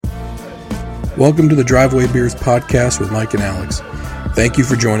Welcome to the Driveway Beers podcast with Mike and Alex. Thank you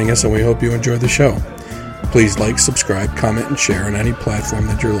for joining us, and we hope you enjoy the show. Please like, subscribe, comment, and share on any platform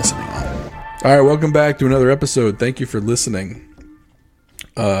that you're listening on. All right, welcome back to another episode. Thank you for listening.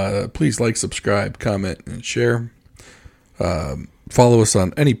 Please like, subscribe, comment, and share. Follow us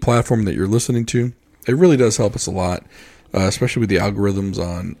on any platform that you're listening to. It really does help us a lot, especially with the algorithms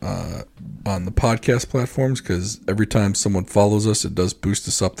on the podcast platforms, because every time someone follows us, it does boost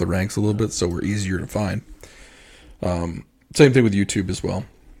us up the ranks a little bit, so we're easier to find. Same thing with YouTube as well.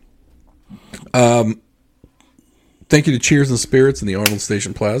 Thank you to Cheers and Spirits and the Arnold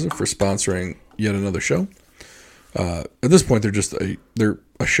Station Plaza for sponsoring yet another show. At this point, they're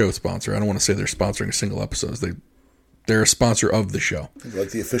a show sponsor. I don't want to say they're sponsoring a single episode. They're a sponsor of the show.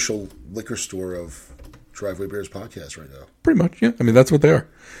 Like the official liquor store of Driveway Beers podcast right now. Pretty much, yeah. I mean, that's what they are.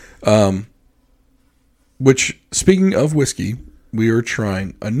 Which, speaking of whiskey, we are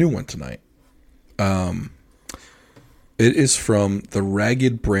trying a new one tonight. It is from the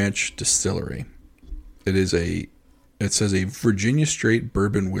Ragged Branch Distillery. It says a Virginia Straight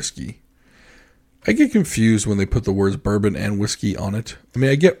Bourbon Whiskey. I get confused when they put the words bourbon and whiskey on it. I mean,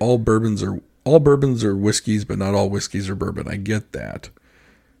 I get all bourbons are whiskeys, but not all whiskeys are bourbon. I get that.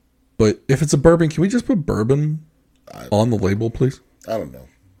 But if it's a bourbon, can we just put bourbon on the label, please? I don't know.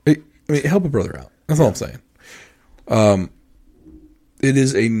 Help a brother out. That's all I'm saying. It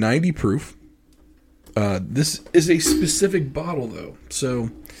is a 90 proof. This is a specific bottle, though. So,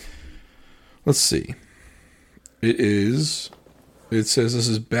 let's see. It says this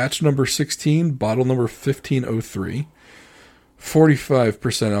is batch number 16, bottle number 1503.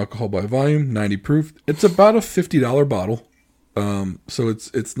 45% alcohol by volume, 90 proof. It's about a $50 bottle. So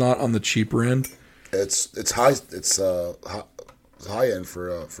it's not on the cheaper end. It's high. It's high end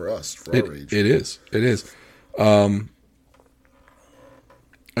for us, for our age. It is.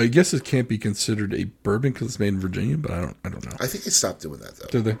 I guess it can't be considered a bourbon because it's made in Virginia, but I don't know. I think they stopped doing that though.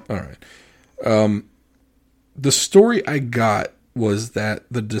 Did they? All right. The story I got was that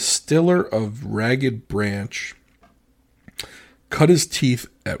the distiller of Ragged Branch cut his teeth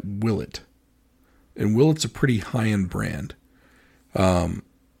at Willet, and Willet's a pretty high-end brand.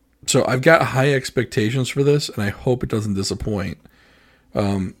 So I've got high expectations for this, and I hope it doesn't disappoint.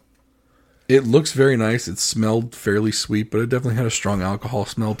 It looks very nice. It smelled fairly sweet, but it definitely had a strong alcohol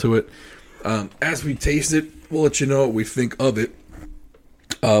smell to it. As we taste it, we'll let you know what we think of it.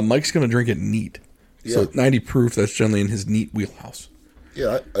 Mike's going to drink it neat. Yeah. So 90 proof, that's generally in his neat wheelhouse.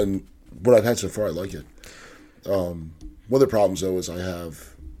 Yeah, and what I've had so far, I like it. One of the problems, though, is I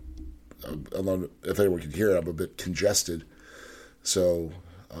have, if anyone can hear it, I'm a bit congested. So,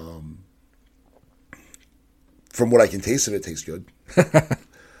 from what I can taste it tastes good.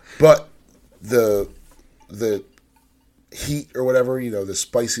 But the heat or whatever, the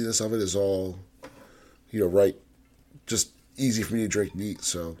spiciness of it is all, right, just easy for me to drink neat.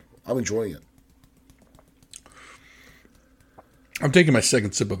 So I'm enjoying it. I'm taking my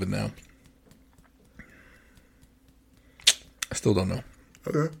second sip of it now. I still don't know.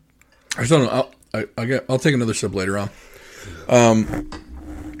 Okay. I still don't know. I'll take another sip later on.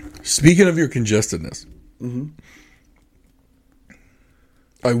 Speaking of your congestedness,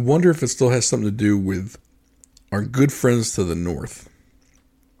 I wonder if it still has something to do with our good friends to the north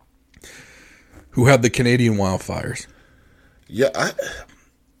who have the Canadian wildfires. Yeah, I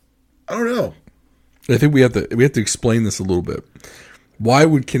don't know. I think we have to explain this a little bit. Why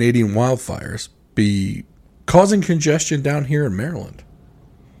would Canadian wildfires be causing congestion down here in Maryland?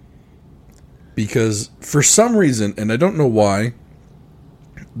 Because for some reason, and I don't know why,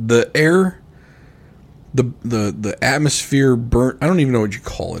 the air, the atmosphere burnt, I don't even know what you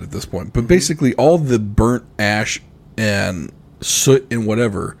call it at this point, but basically all the burnt ash and soot and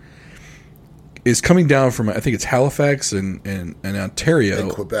whatever is coming down from, I think it's Halifax and Ontario.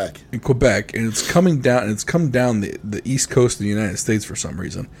 And Quebec. In Quebec, and it's coming down, and it's come down the east coast of the United States for some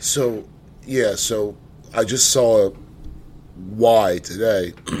reason. So I just saw a Y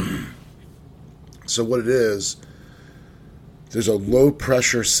today. So what it is, there's a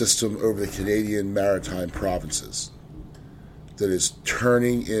low-pressure system over the Canadian maritime provinces that is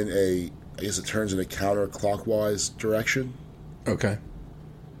turning it turns in a counterclockwise direction. Okay.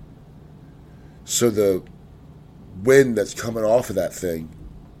 So the wind that's coming off of that thing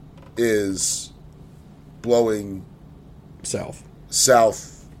is blowing south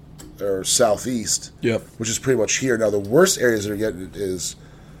or southeast. Yep. Which is pretty much here. Now, the worst areas that are getting it is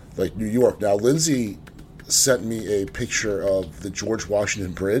like New York. Now, Lindsay sent me a picture of the George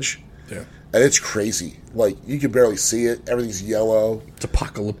Washington Bridge. Yeah. And it's crazy. Like, you can barely see it. Everything's yellow. It's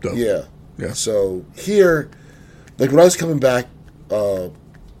apocalypto. Yeah. Yeah. So here, like when I was coming back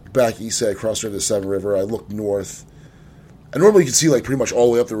back east side, across the Seven River. I looked north. And normally you could see like pretty much all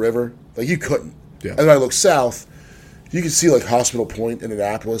the way up the river. Like you couldn't. Yeah. And then I looked south. You could see like Hospital Point in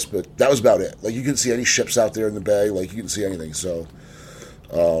Annapolis, but that was about it. Like you couldn't see any ships out there in the bay. Like you couldn't see anything. So,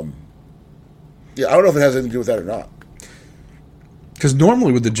 yeah, I don't know if it has anything to do with that or not. Because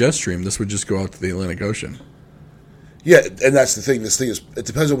normally with the jet stream, this would just go out to the Atlantic Ocean. Yeah, and that's the thing. This thing is, it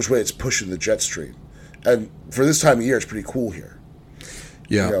depends on which way it's pushing the jet stream. And for this time of year, it's pretty cool here.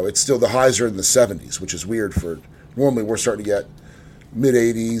 Yeah. You know, it's still, the highs are in the 70s, which is weird for, normally we're starting to get mid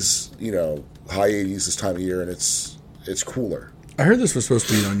 80s, you know, high 80s this time of year, and it's cooler. I heard this was supposed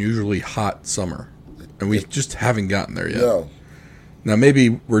to be an unusually hot summer, and we just haven't gotten there yet. No. Now, maybe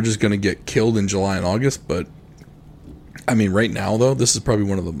we're just going to get killed in July and August, but, I mean, right now, though, this is probably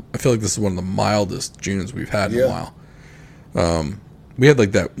I feel like this is one of the mildest Junes we've had in a while. We had,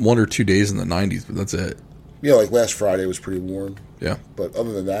 like, that 1 or 2 days in the 90s, but that's it. Yeah, like last Friday was pretty warm. Yeah. But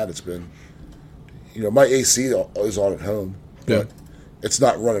other than that, it's been, you know, my AC is on at home, but it's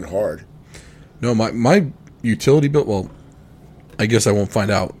not running hard. No, my utility bill, well, I guess I won't find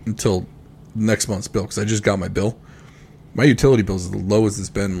out until next month's bill, because I just got my bill. My utility bill is the lowest it's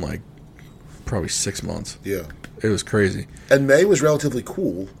been in, like, probably 6 months. Yeah. It was crazy. And May was relatively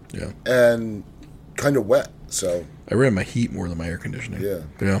cool. Yeah. And kind of wet, so. I ran my heat more than my air conditioning. Yeah.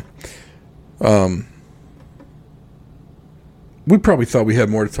 Yeah. We probably thought we had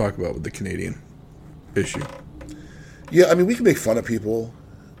more to talk about with the Canadian issue. Yeah, I mean, we can make fun of people.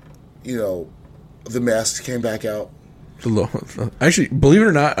 You know, the masks came back out. Actually, believe it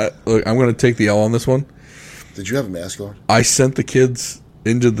or not, I'm going to take the L on this one. Did you have a mask on? I sent the kids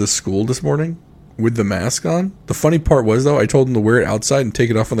into the school this morning with the mask on. The funny part was, though, I told them to wear it outside and take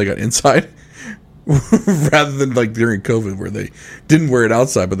it off when they got inside. Rather than like during COVID where they didn't wear it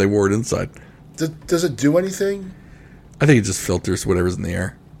outside, but they wore it inside. Does it do anything? I think it just filters whatever's in the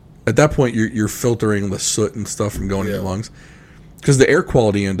air. At that point, you're filtering the soot and stuff from going in your lungs. Because the air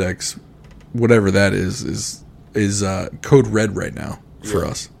quality index, whatever that is code red right now for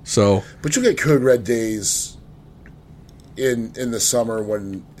us. So, but you get code red days in the summer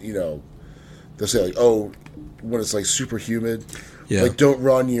when, you know, they'll say like, oh, when it's like super humid. Yeah. Like don't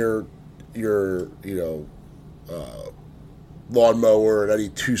run your lawnmower and any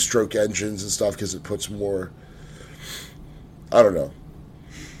 2-stroke engines and stuff because it puts more. I don't know.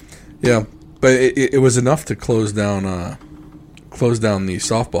 Yeah, but it was enough to close down the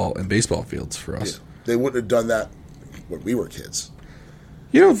softball and baseball fields for us. Yeah. They wouldn't have done that when we were kids.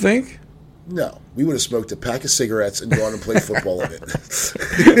 You don't think? No, we would have smoked a pack of cigarettes and gone and played football in it.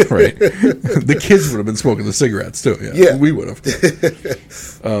 Right. The kids would have been smoking the cigarettes too. Yeah. We would have.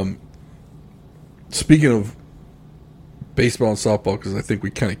 Speaking of baseball and softball, because I think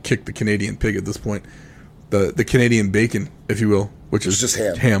we kind of kicked the Canadian pig at this point. The Canadian bacon, if you will, which is just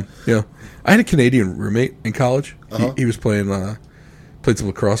ham. Ham, yeah. I had a Canadian roommate in college. Uh-huh. He was played some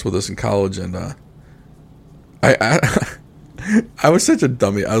lacrosse with us in college, and I was such a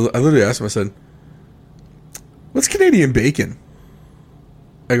dummy. I literally asked him. I said, "What's Canadian bacon?"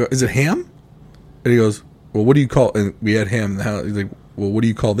 I go, "Is it ham?" And he goes, "Well, what do you call?" And we had ham in the house. He's like, "Well, what do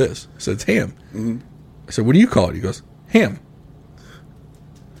you call this?" I said, "It's ham." Mm-hmm. I said, "What do you call it?" He goes, "Ham."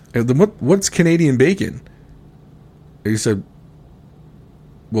 And then what's Canadian bacon? And he said,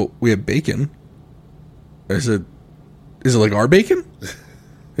 "Well, we have bacon." I said, "Is it like our bacon?"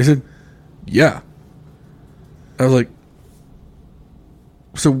 He said, "Yeah." I was like,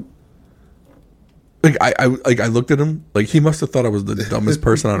 so, like I looked at him like he must have thought I was the dumbest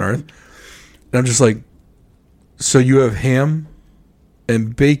person on earth, and I'm just like, so you have ham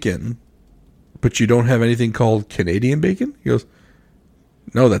and bacon, but you don't have anything called Canadian bacon? He goes,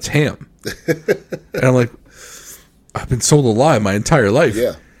 "No, that's ham." And I'm like, I've been sold a lie my entire life.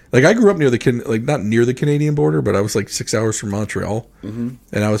 Yeah. Like I grew up near not near the Canadian border, but I was like 6 hours from Montreal, and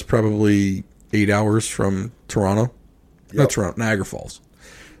I was probably 8 hours from Toronto. Yep. Not Toronto, Niagara Falls.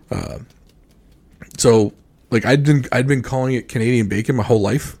 So like I'd been calling it Canadian bacon my whole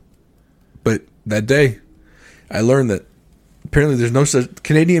life, but that day I learned that apparently there's no such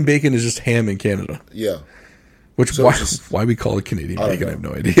Canadian bacon is just ham in Canada. Yeah. Which so why we call it Canadian bacon, I have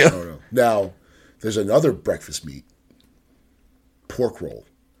no idea. I don't know. Now, there's another breakfast meat, pork roll.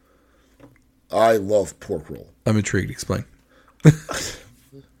 I love pork roll. I'm intrigued. Explain.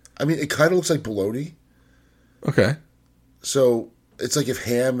 I mean, it kind of looks like bologna. Okay. So it's like if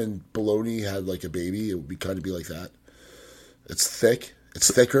ham and bologna had like a baby, it would kind of be like that. It's thick.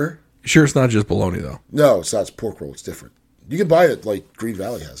 It's thicker. You sure it's not just bologna though? No, it's not. It's pork roll. It's different. You can buy it like Green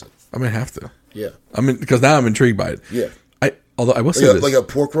Valley has it. I'm gonna have to. Yeah. Because now I'm intrigued by it. Yeah. Although I will say this. Like a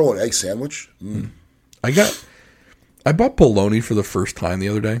pork roll and egg sandwich. I got I bought bologna for the first time the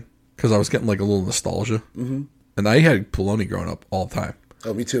other day because I was getting like a little nostalgia. Mm-hmm. And I had bologna growing up all the time.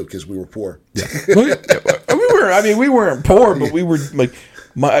 Oh, me too, because we were poor. Yeah. We weren't poor, but we were like,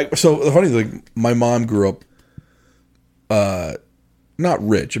 so the funny thing, like, my mom grew up, not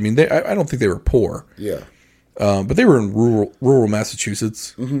rich. I mean, I don't think they were poor. Yeah. But they were in rural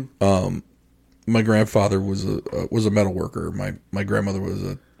Massachusetts. Mm-hmm. My grandfather was a metal worker. My grandmother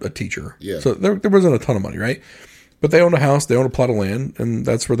was a teacher. Yeah. So there wasn't a ton of money, right? But they owned a house, they owned a plot of land, and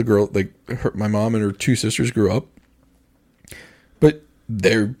that's where the girl, like my mom and her two sisters grew up. But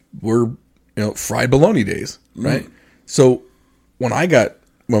there were, fried bologna days, right? So when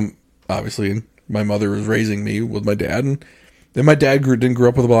obviously my mother was raising me with my dad, and then my dad didn't grow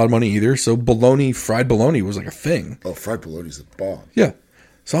up with a lot of money either. So fried bologna was like a thing. Oh, fried bologna's the bomb. Yeah.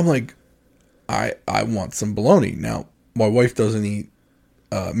 So I'm like, I want some bologna. Now, my wife doesn't eat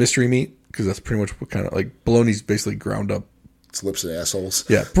mystery meat because that's pretty much what kind of like bologna's basically ground up. It's lips and assholes.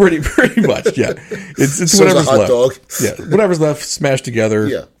 Yeah, pretty much. Yeah, it's so whatever's hot left. Dog. Yeah, whatever's left smashed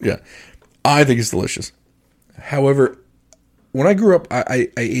together. Yeah. I think it's delicious. However, when I grew up, I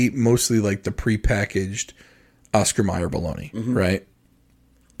ate mostly like the prepackaged Oscar Mayer bologna, right?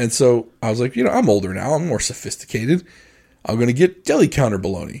 And so I was like, I'm older now. I'm more sophisticated. I'm going to get deli counter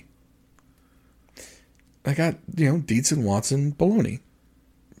bologna. I got, Dietz and Watson bologna.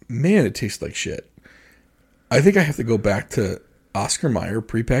 Man, it tastes like shit. I think I have to go back to Oscar Mayer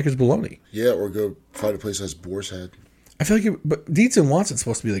prepackaged bologna. Yeah, or go find a place that has Boar's Head. I feel like but Dietz and Watson's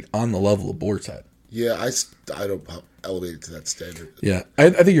supposed to be like on the level of Boar's Head. Yeah, I don't elevate it to that standard. Yeah, I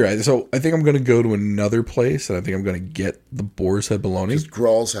think you're right. So I think I'm going to go to another place, and I think I'm going to get the Boar's Head bologna. Because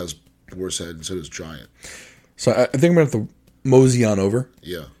Grawl's has Boar's Head, and so does Giant. So I think I'm going to have to mosey on over.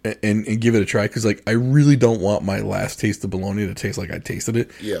 Yeah. And give it a try, because like I really don't want my last taste of bologna to taste like I tasted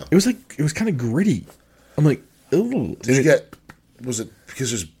it. Yeah. It was kind of gritty. I'm like, ooh. Was it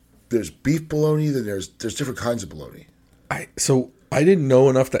because there's beef bologna, then there's different kinds of bologna? So I didn't know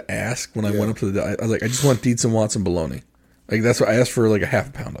enough to ask when I went up to I was like, I just want Dietz and Watson bologna. Like that's what I asked for, like a half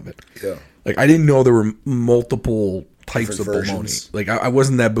a pound of it. Yeah. Like I didn't know there were multiple types of bologna. Versions. Like I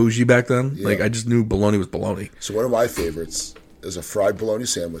wasn't that bougie back then. Yeah. Like I just knew bologna was bologna. So one of my favorites is a fried bologna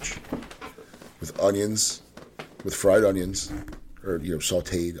sandwich with onions, with fried onions, or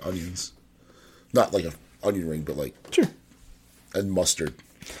sautéed onions, not like an onion ring, but like Sure. And mustard.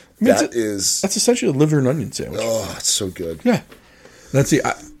 I mean, that's essentially a liver and onion sandwich. Oh, it's so good. Yeah. Let's see.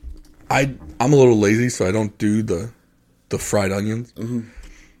 I'm a little lazy, so I don't do the fried onions. Mm-hmm.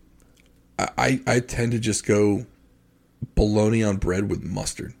 I tend to just go bologna on bread with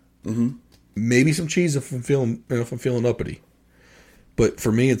mustard. Mm-hmm. Maybe some cheese if I'm feeling uppity. But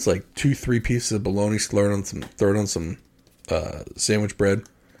for me, it's like 2-3 pieces of bologna, throw it on some sandwich bread,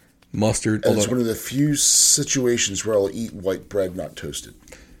 mustard. And it's one of the few situations where I'll eat white bread not toasted.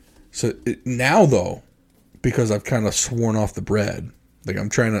 So now though, because I've kind of sworn off the bread, like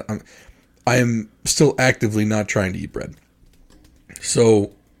I am still actively not trying to eat bread.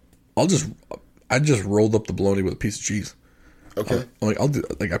 So I just rolled up the bologna with a piece of cheese. Okay. I'll do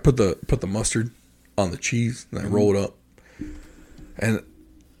like I put the mustard on the cheese and I roll it up, and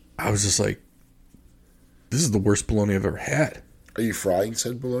I was just like, this is the worst bologna I've ever had. Are you frying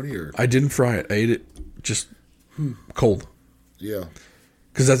said bologna or? I didn't fry it. I ate it just cold. Yeah.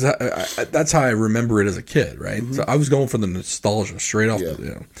 Because that's how I remember it as a kid, right? Mm-hmm. So I was going for the nostalgia straight off,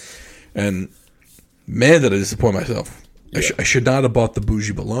 and man, did I disappoint myself. Yeah. I should not have bought the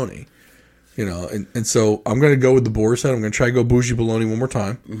bougie bologna, and so I'm going to go with the Boar's Head. I'm going to try to go bougie bologna one more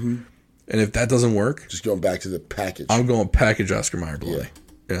time, and if that doesn't work, just going back to the package. I'm going package Oscar Mayer bologna.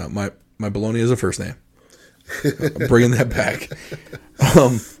 Yeah, my bologna is a first name. I'm bringing that back.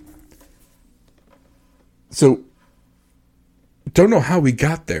 So. Don't know how we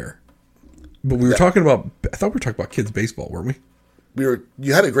got there, but we were talking about. I thought we were talking about kids baseball, weren't we?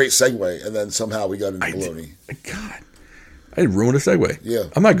 You had a great segue, and then somehow we got into bologna. God, I ruined a segue. Yeah,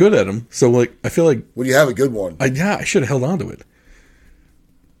 I'm not good at them, so like I feel like when you have a good one, I should have held on to it.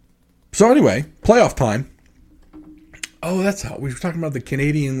 So anyway, playoff time. Oh, that's how we were talking about the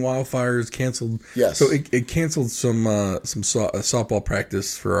Canadian wildfires canceled. Yes, so it canceled some softball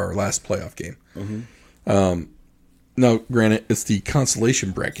practice for our last playoff game. Mm-hmm. Now, granted, it's the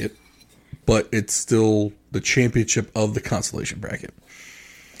consolation bracket, but it's still the championship of the consolation bracket,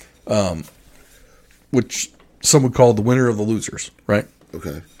 which some would call the winner of the losers, right?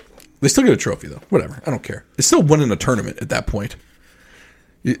 Okay. They still get a trophy, though. Whatever. I don't care. It's still winning a tournament at that point.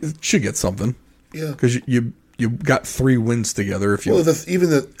 It should get something. Yeah. Because you got 3 wins together. If you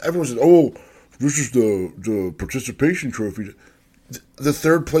everyone says, "Oh, this is the participation trophy." The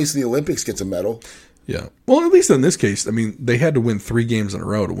third place in the Olympics gets a medal. Yeah. Well, at least in this case, I mean, they had to win 3 games in a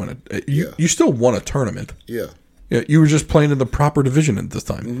row to win it. You still won a tournament. Yeah. Yeah. You were just playing in the proper division at this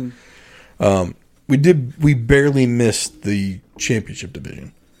time. Mm-hmm. We barely missed the championship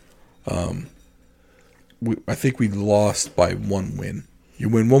division. I think we lost by 1 win. You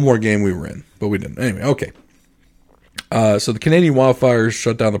win 1 more game, we were in, but we didn't. Anyway, okay. So the Canadian Wildfires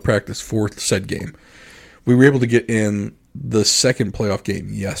shut down the practice 4th said game. We were able to get in the second playoff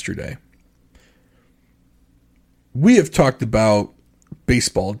game yesterday. We have talked about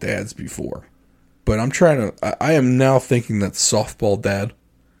baseball dads before, but I am now thinking that softball dad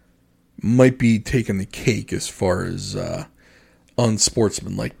might be taking the cake as far as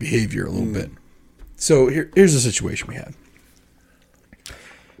unsportsmanlike behavior a little bit. So here's the situation we had.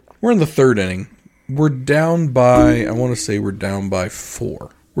 We're in the 3rd inning. We're down by, I want to say we're down by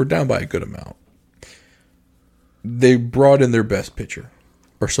 4. We're down by a good amount. They brought in their best pitcher,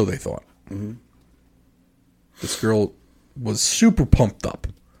 or so they thought. Mm-hmm. This girl was super pumped up,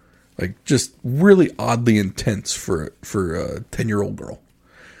 like just really oddly intense for a 10-year-old girl.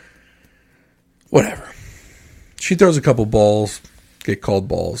 Whatever. She throws a couple balls, get called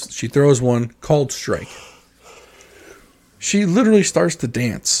balls. She throws one, called strike. She literally starts to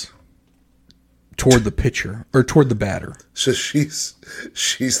dance toward the pitcher or toward the batter. So she's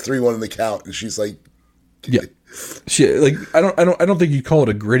 3-1 in the count, and she's like, yeah. She I don't think you'd call it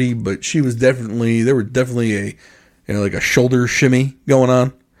a gritty, but there was definitely a like a shoulder shimmy going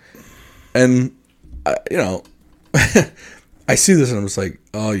on, and I see this and I'm just like,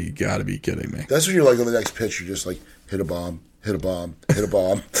 oh, you got to be kidding me. That's what you're like on the next pitch. You're just like, hit a bomb, hit a bomb, hit a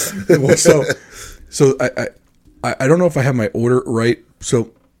bomb. Well, so I don't know if I have my order right.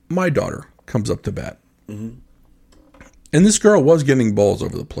 So my daughter comes up to bat, and this girl was getting balls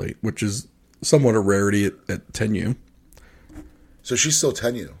over the plate, which is somewhat a rarity at 10U. So she's still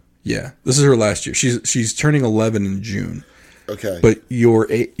 10U. Yeah, this is her last year. She's turning 11 in June. Okay. But your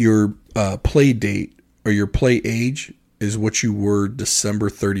play date or your play age is what you were December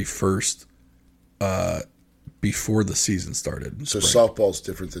 31st before the season started. So softball's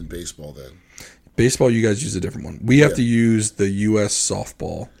different than baseball then? Baseball, you guys use a different one. We have to use the U.S.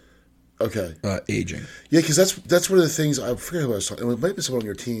 softball aging. Yeah, because that's one of the things, I forget who I was talking, it might be someone on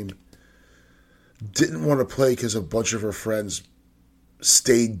your team, didn't want to play because a bunch of her friends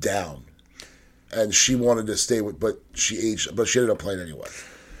stayed down. And she wanted to stay but she ended up playing anyway.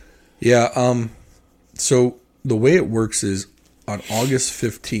 Yeah, so the way it works is on August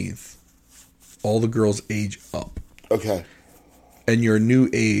 15th, all the girls age up. Okay. And your new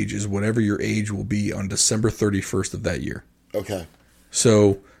age is whatever your age will be on December 31st of that year. Okay.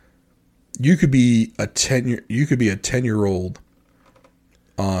 So you could be a 10-year-old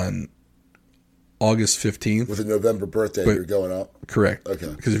on August 15th. With a November birthday, you're going up? Correct.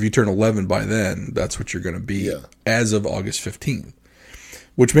 Okay. Because if you turn 11 by then, that's what you're going to be as of August 15th.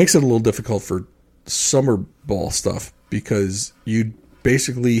 Which makes it a little difficult for summer ball stuff because you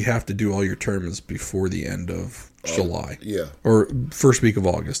basically have to do all your tournaments before the end of July. Yeah. Or first week of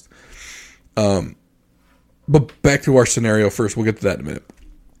August. But back to our scenario first. We'll get to that in a minute.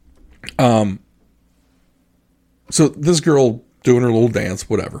 So this girl doing her little dance,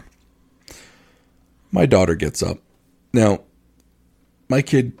 whatever. My daughter gets up. Now, my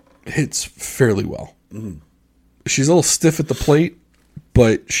kid hits fairly well. Mm-hmm. She's a little stiff at the plate,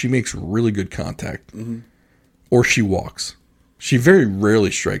 but she makes really good contact. Mm-hmm. Or she walks. She very rarely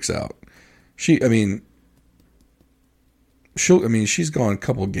strikes out. She's gone a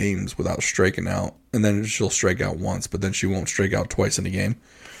couple of games without striking out, and then she'll strike out once, but then she won't strike out twice in a game.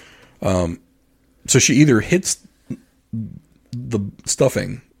 So she either hits the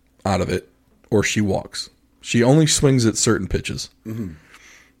stuffing out of it, or she walks. She only swings at certain pitches. Mm-hmm.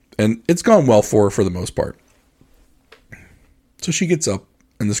 And it's gone well for her for the most part. So she gets up,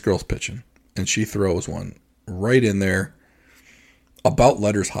 and this girl's pitching, and she throws one right in there, about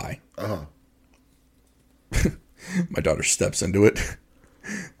letters high. Uh-huh. My daughter steps into it,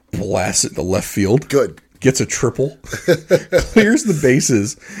 blasts it to left field. Good. Gets a triple, clears the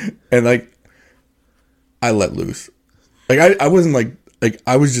bases, and I let loose. I wasn't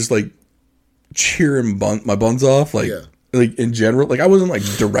I was just cheering my buns off, in general. I wasn't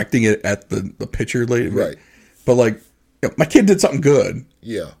directing it at the pitcher later, right? But my kid did something good.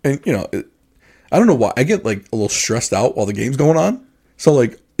 Yeah, and I don't know why I get a little stressed out while the game's going on. So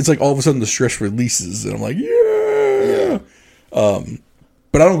it's all of a sudden the stress releases, and I'm like, yeah.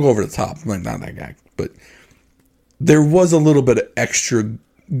 But I don't go over the top. I'm not that guy. But there was a little bit of extra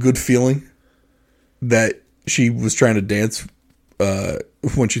good feeling that she was trying to dance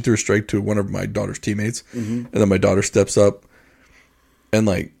when she threw a strike to one of my daughter's teammates. Mm-hmm. And then my daughter steps up and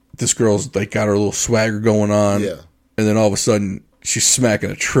this girl's like got her little swagger going on. Yeah. And then all of a sudden she's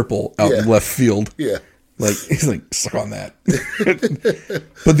smacking a triple out in left field. Yeah. Like, he's like, suck on that.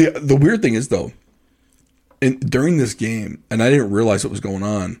 But the weird thing is, though, during this game, and I didn't realize what was going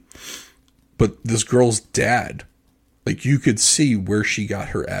on, but this girl's dad, like, you could see where she got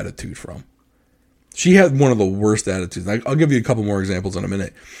her attitude from. She had one of the worst attitudes. I'll give you a couple more examples in a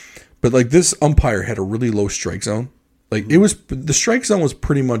minute. But, like, this umpire had a really low strike zone. Like, the strike zone was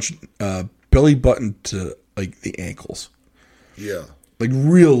pretty much belly button to, like, the ankles. Yeah. Like,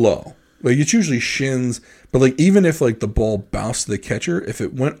 real low. Like, it's usually shins, but, like, even if, like, the ball bounced to the catcher, if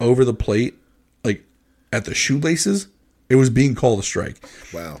it went over the plate, like, at the shoelaces, it was being called a strike.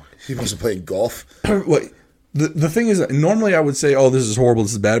 Wow. He wasn't playing golf. Like, the thing is, that normally I would say, oh, this is horrible,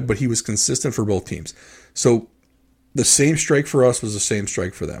 this is bad, but he was consistent for both teams. So, the same strike for us was the same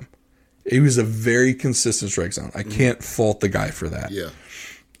strike for them. It was a very consistent strike zone. I can't fault the guy for that. Yeah.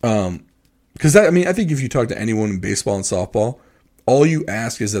 Because, I think if you talk to anyone in baseball and softball, all you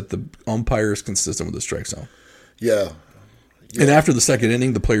ask is that the umpire is consistent with the strike zone. Yeah. And after the second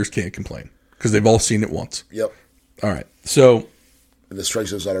inning, the players can't complain because they've all seen it once. Yep. All right. So. And the strike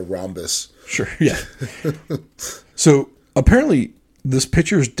zone's not a rhombus. Sure. Yeah. So apparently this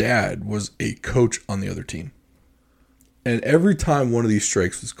pitcher's dad was a coach on the other team. And every time one of these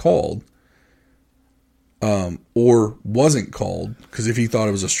strikes was called, or wasn't called, because if he thought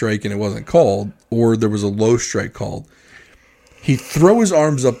it was a strike and it wasn't called, or there was a low strike called, he'd throw his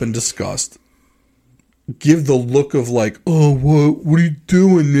arms up in disgust, give the look of like, oh, what are you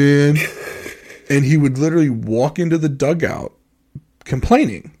doing, man? And he would literally walk into the dugout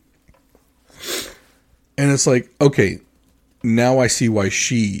complaining. And it's like, okay, now I see why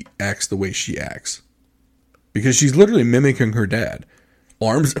she acts the way she acts. Because she's literally mimicking her dad.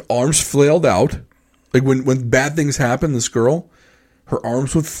 Arms flailed out. Like when bad things happen, this girl, her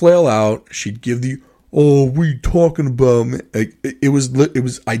arms would flail out. She'd give the, oh, what are you talking about, man? Like, it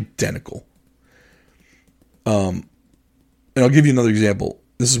was identical. And I'll give you another example.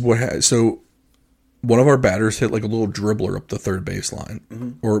 This is what so one of our batters hit like a little dribbler up the third baseline.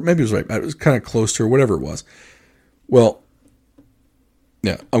 Mm-hmm. Or maybe it was right. It was kind of close to her, whatever it was. Well,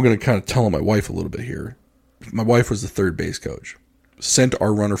 yeah, I'm going to kind of tell my wife a little bit here. My wife was the third base coach. Sent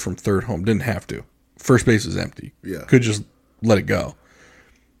our runner from third home. Didn't have to. First base was empty. Yeah. Could just let it go.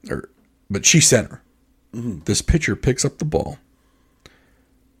 But she sent her. Mm-hmm. This pitcher picks up the ball,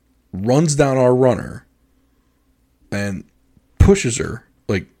 runs down our runner, and pushes her,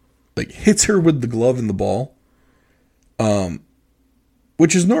 like hits her with the glove and the ball,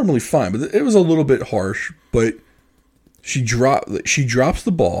 which is normally fine, but it was a little bit harsh. But she drops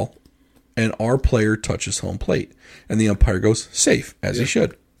the ball, and our player touches home plate, and the umpire goes safe, as he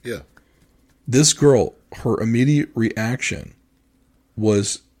should. Yeah. This girl, her immediate reaction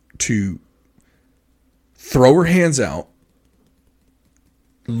was to throw her hands out,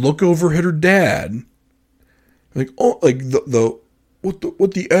 look over at her dad, like, oh, like the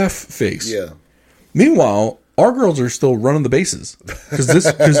what the F face. Yeah. Meanwhile, our girls are still running the bases because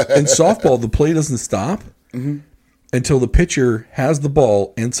in softball the play doesn't stop until the pitcher has the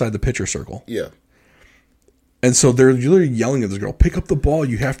ball inside the pitcher circle. Yeah. And so they're literally yelling at this girl, pick up the ball,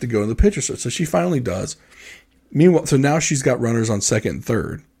 you have to go to the pitcher circle. So she finally does. Meanwhile, so now she's got runners on second and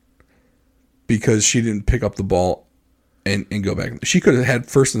third because she didn't pick up the ball and go back. She could have had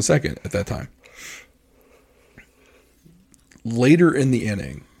first and second at that time. Later in the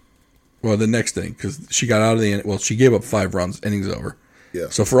inning, well, the next inning, because she got out of the inning, well, she gave up 5 runs, inning's over. Yeah.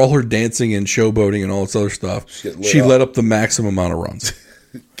 So for all her dancing and showboating and all this other stuff, she let up the maximum amount of runs.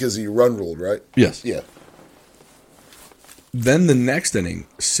 Because he run ruled, right? Yes. Yeah. Then the next inning,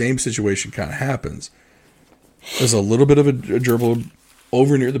 same situation kind of happens. There's a little bit of a dribble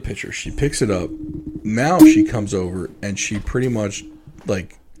over near the pitcher. She picks it up. Now she comes over and she pretty much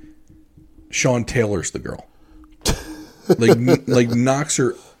like Sean Taylor's the girl. like knocks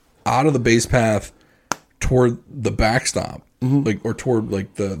her out of the base path toward the backstop, or toward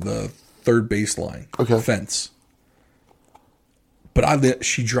like the third baseline fence. But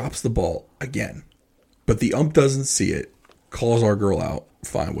she drops the ball again, but the ump doesn't see it. Calls our girl out.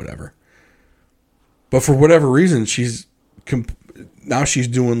 Fine, whatever. But for whatever reason, now she's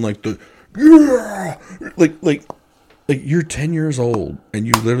doing like the like you're 10 years old and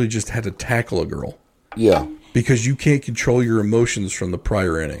you literally just had to tackle a girl. Yeah. Because you can't control your emotions from the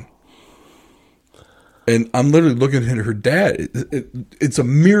prior inning. And I'm literally looking at her dad. It's a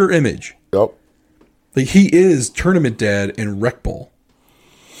mirror image. Yep. Like he is tournament dad in rec ball.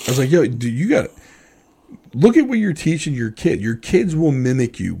 I was like, yo, dude, you got to look at what you're teaching your kid. Your kids will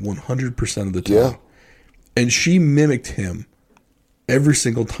mimic you 100% of the time. Yeah. And she mimicked him every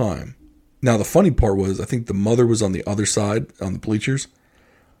single time. Now, the funny part was, I think the mother was on the other side, on the bleachers,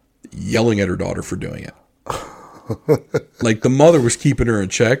 yelling at her daughter for doing it. Like, the mother was keeping her in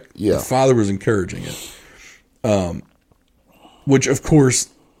check. Yeah. The father was encouraging it. Which, of course,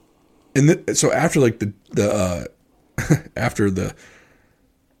 so after, like, after the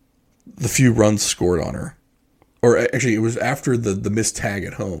few runs scored on her, or actually, it was after the missed tag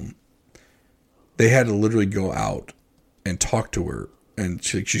at home, they had to literally go out and talk to her, and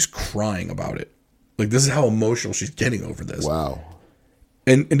she's crying about it. Like, this is how emotional she's getting over this. Wow.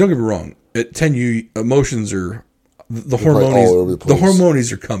 And don't get me wrong, at 10U, emotions are the all over the hormonies. place. The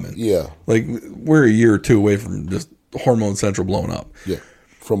hormonies are coming. Yeah. Like, we're a year or two away from just hormone central blowing up. Yeah.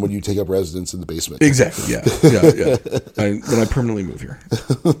 From when you take up residence in the basement. Exactly. Yeah. Yeah. Then I permanently move here.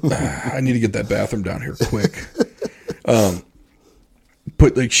 I need to get that bathroom down here quick.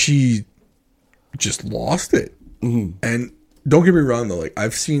 But like, she just lost it. Mm-hmm. And don't get me wrong though. Like,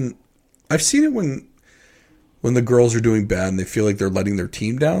 I've seen it when the girls are doing bad and they feel like they're letting their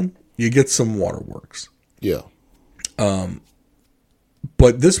team down. You get some waterworks. Yeah.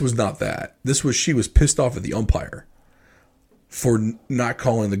 But this was not that. She was pissed off at the umpire for not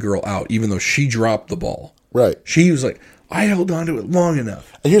calling the girl out, even though she dropped the ball. Right. She was like, I held on to it long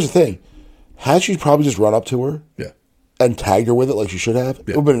enough. And here's the thing. Had she probably just run up to her and tagged her with it like she should have, it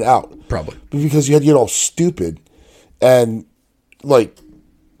would have been an out. Probably. But because you had to get all stupid and, like,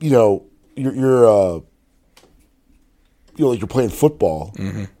 you're like you're playing football.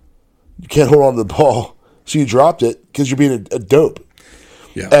 Mm-hmm. You can't hold on to the ball, so you dropped it because you're being a dope.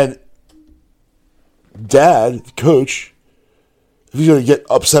 Yeah. And dad, coach, if he's going to get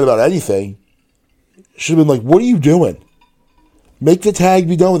upset about anything, should have been like, what are you doing? Make the tag,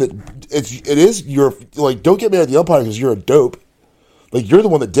 be done with it. It is your, like, don't get mad at the umpire because you're a dope. Like, you're the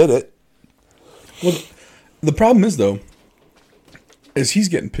one that did it. Well, the problem is, though, is he's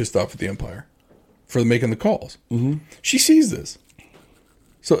getting pissed off at the umpire for making the calls. Mm-hmm. She sees this.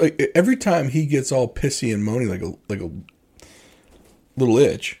 So like, every time he gets all pissy and moany like a little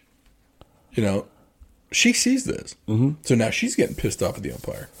itch, she sees this. Mm-hmm. So now she's getting pissed off at the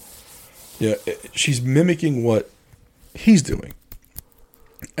umpire. Yeah, she's mimicking what he's doing.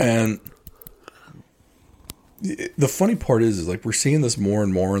 And the funny part is like we're seeing this more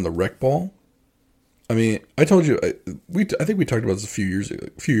and more in the rec ball. I mean, I told you, I think we talked about this a few years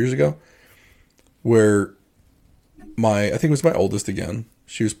ago, where I think it was my oldest again.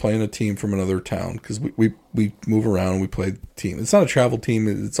 She was playing a team from another town because we move around and we play team. It's not a travel team.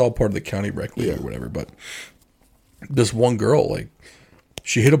 It's all part of the county rec league or whatever. But this one girl, like,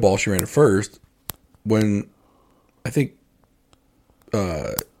 she hit a ball. She ran it first. When I think,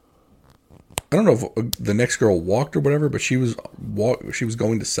 I don't know if the next girl walked or whatever, but she was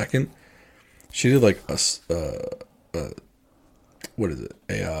going to second. She did like a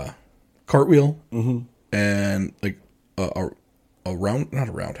cartwheel, mm-hmm. and like not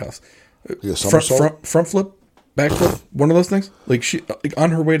a roundhouse, front flip, back flip, one of those things. Like she, like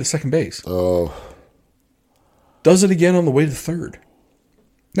on her way to second base. Oh, does it again on the way to third.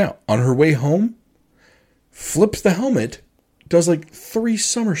 Now on her way home, flips the helmet, does like 3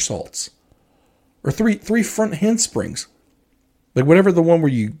 somersaults, or three front handsprings, like whatever the one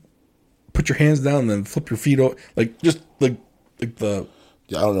where you put your hands down and then flip your feet over, like just like the.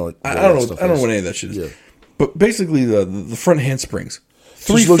 Yeah, I don't know. I don't know what any of that shit is. Yeah. But basically, the front handsprings.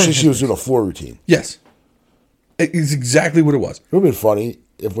 She looks like she was doing a floor routine. Yes, it's exactly what it was. It would have been funny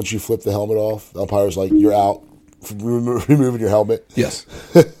if when she flipped the helmet off, the umpire was like, "You're out from removing your helmet." Yes,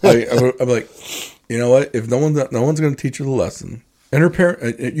 I'm like, you know what? If no one's going to teach her the lesson, and her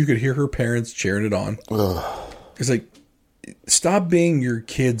parent, you could hear her parents cheering it on. Ugh. It's like, stop being your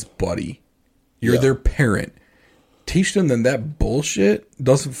kid's buddy. You're their parent. Teach them that bullshit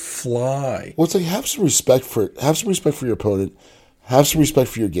doesn't fly. Well, it's like have some respect for your opponent. Have some respect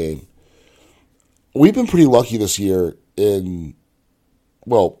for your game. We've been pretty lucky this year the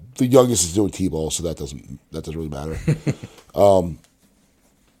youngest is doing T-ball, so that doesn't really matter.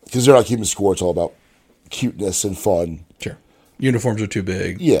 Because they're not keeping score. It's all about cuteness and fun. Sure. Uniforms are too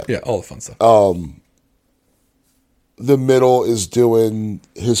big. Yeah. Yeah, all the fun stuff. The middle is doing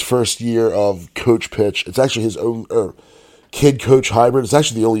his first year of coach pitch. It's actually his own kid coach hybrid. It's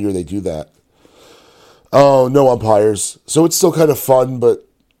actually the only year they do that. Oh, no umpires. So it's still kind of fun, but,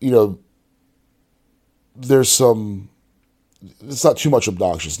 it's not too much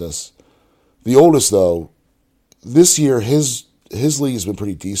obnoxiousness. The oldest, though, this year, his league has been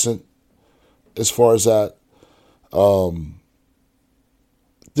pretty decent as far as that.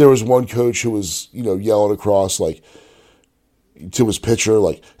 There was one coach who was, yelling across, like, to his pitcher,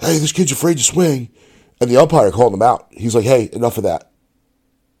 like, "Hey, this kid's afraid to swing." And the umpire called him out. He's like, "Hey, enough of that.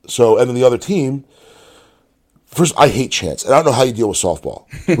 So, and then the other team, first, I hate chants. And I don't know how you deal with softball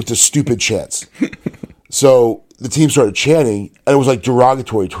with the stupid chants. So the team started chanting, and it was like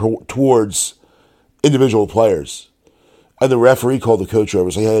derogatory towards individual players. And the referee called the coach over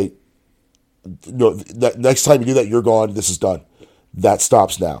and said, hey, no, next time you do that, you're gone. This is done. That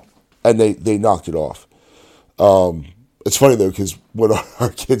stops now. And they knocked it off. It's funny, though, because when our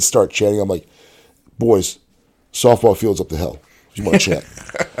kids start chanting, I'm like, boys, softball field's up the hill. You want to chant.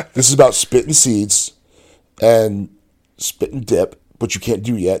 This is about spitting seeds and spit and dip, which you can't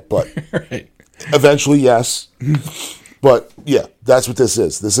do yet, but right. Eventually, yes. But, yeah, that's what this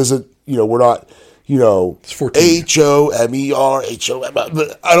is. This isn't, we're not, Homer, Hom.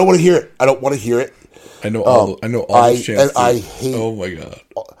 I don't want to hear it. I don't want to hear it. I know all those chants. And I hate. Oh, my God.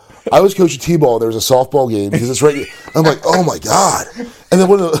 I was coaching T-ball, and there was a softball game because it's right. I'm like, oh my God! And then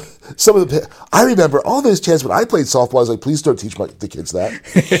I remember all those chants when I played softball. I was like, please don't teach the kids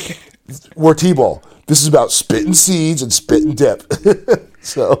that. We're T-ball. This is about spitting seeds and spit and dip.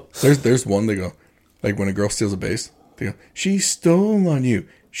 So there's one they go, like when a girl steals a base, they go, she stole on you.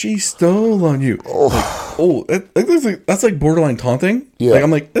 She stole on you. Oh, that's like borderline taunting. Yeah. Like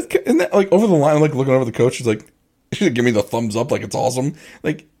I'm like, isn't that like over the line? I'm like looking over the coach. She's like, she give me the thumbs up, like it's awesome.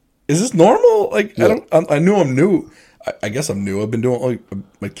 Like, is this normal? Like, yeah. I knew I'm new. I guess I'm new. I've been doing, like,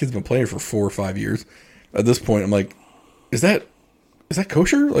 my kid's been playing for 4 or 5 years. At this point, I'm like, is that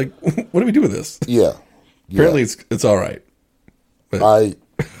kosher? Like, what do we do with this? Yeah. Apparently, it's all right. But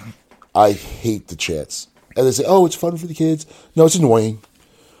I hate the chants. And they say, oh, it's fun for the kids. No, it's annoying.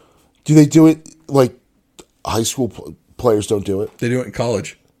 Do they do it like high school players don't do it? They do it in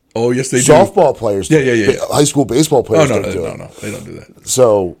college. Oh, yes, they do. Softball players do it. Yeah. High school baseball players don't do it. No, they don't do that.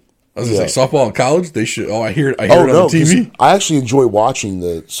 So... I was going to say, softball in college, they should... Oh, I hear it on the TV. I actually enjoy watching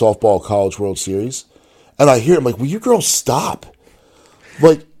the Softball College World Series. And I hear it, I'm like, will you girls stop?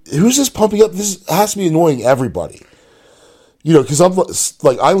 Like, who's this pumping up? This has to be annoying everybody. Because I'm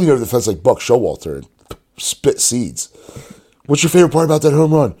like, I lean over the fence like Buck Showalter and spit seeds. What's your favorite part about that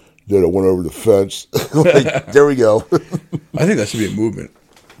home run? Then I went over the fence. Like, there we go. I think that should be a movement.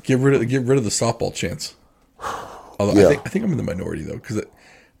 Get rid of the softball chants. Although yeah. I think I'm in the minority, though, because...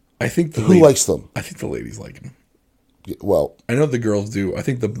 I think who likes them? I think the ladies like them. Yeah, well, I know the girls do. I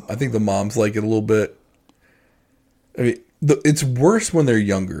think the moms like it a little bit. I mean, it's worse when they're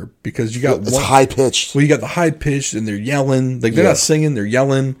younger because you got it's high pitched. Well, you got the high pitched and they're yelling. Like they're not singing, they're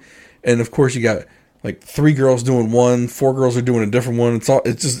yelling. And of course, you got like 3 girls doing one, 4 girls are doing a different one.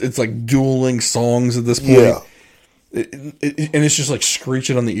 It's like dueling songs at this point. Yeah. And it's just like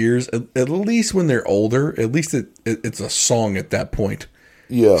screeching on the ears. At least when they're older, at least it's a song at that point.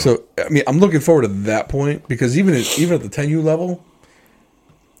 Yeah. So I mean, I'm looking forward to that point because even at the 10U level,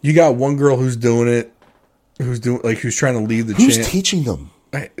 you got one girl who's doing it, who's trying to lead the chant. Who's teaching them?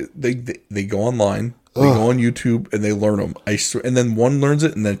 They go online, they go on YouTube, and they learn them. And then one learns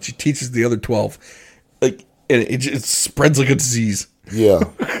it, and then she teaches the other 12. Like, and it spreads like a disease. Yeah.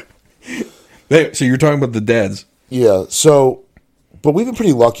 So you're talking about the dads. Yeah. So, but we've been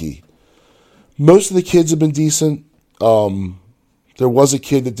pretty lucky. Most of the kids have been decent. There was a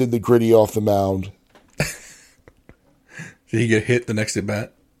kid that did the gritty off the mound. Did he get hit the next at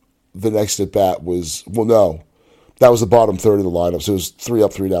bat? The next at bat was no, that was the bottom third of the lineup. So it was 3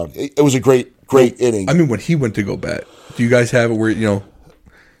 up, 3 down. It was a great inning. I mean, when he went to go bat, do you guys have it where you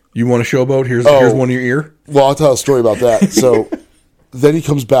want a showboat? Here's one in your ear. Well, I'll tell a story about that. So then he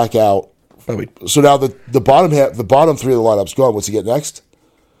comes back out. So now the bottom 3 of the lineup's gone. What's he get next?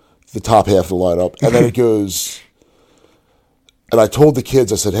 The top half of the lineup, and then it goes. And I told the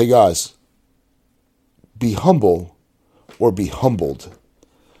kids, I said, hey, guys, be humble or be humbled.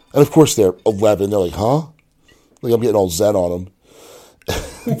 And, of course, they're 11. They're like, huh? Like, I'm getting all zen on them.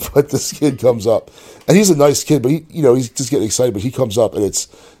 But this kid comes up. And he's a nice kid, but he's just getting excited. But he comes up, and it's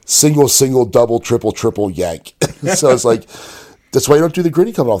single, double, triple, yank. So it's like, that's why you don't do the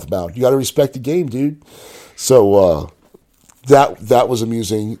gritty coming off the mound. You got to respect the game, dude. So that was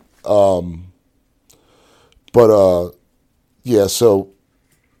amusing. Yeah, so,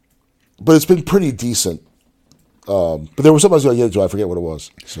 but it's been pretty decent. But there was something I was going to get into. I forget what it was.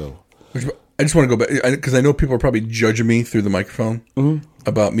 So I just want to go back because I know people are probably judging me through the microphone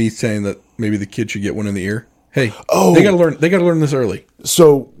about me saying that maybe the kid should get one in the ear. Hey, they got to learn. They got to learn this early.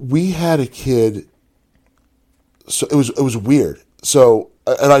 So we had a kid. So it was weird. So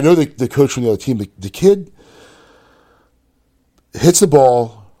and I know the coach from the other team. The kid hits the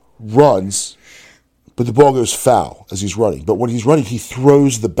ball, runs. But the ball goes foul as he's running. But when he's running, he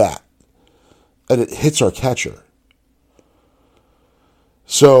throws the bat. And it hits our catcher.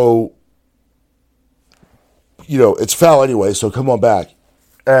 So, it's foul anyway, so come on back.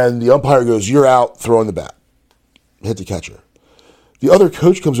 And the umpire goes, "You're out, throwing the bat." Hit the catcher. The other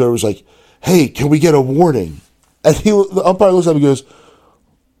coach comes over and was like, "Hey, can we get a warning?" And the umpire looks at him and goes,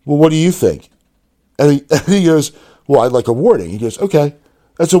 "Well, what do you think?" And he goes, "Well, I'd like a warning." He goes, "Okay,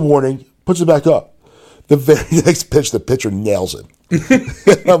 that's a warning." Puts it back up. The very next pitch, the pitcher nails him.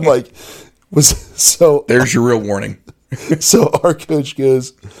 And I'm like, so there's your real warning. So our coach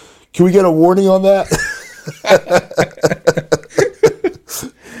goes, "Can we get a warning on that?"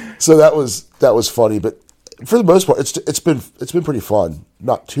 So that was funny, but for the most part, it's been pretty fun.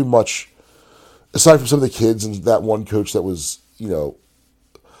 Not too much, aside from some of the kids and that one coach that was,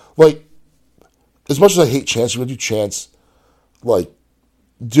 like, as much as I hate chants, you want to do chants, like,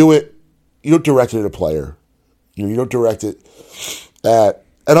 do it. You don't direct it at a player. You don't direct it at,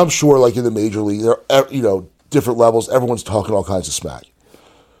 and I'm sure, like in the major league, there are, different levels. Everyone's talking all kinds of smack,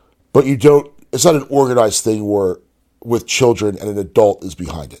 but you don't. It's not an organized thing where with children and an adult is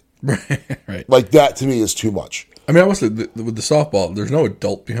behind it. Right. Like that to me is too much. I mean, I was with the softball. There's no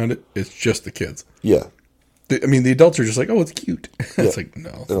adult behind it. It's just the kids. Yeah. The adults are just like, "Oh, it's cute." It's like,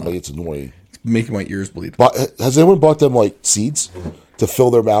 no, It's annoying. It's making my ears bleed. Has anyone bought them like seeds to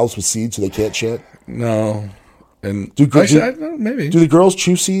fill their mouths with seeds so they can't chant? No. And maybe do the girls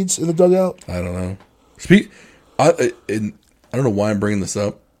chew seeds in the dugout? I don't know. I don't know why I'm bringing this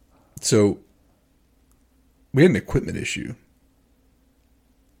up. So we had an equipment issue.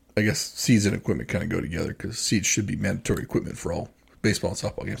 I guess seeds and equipment kind of go together because seeds should be mandatory equipment for all baseball and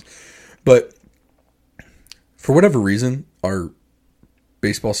softball games. But for whatever reason, our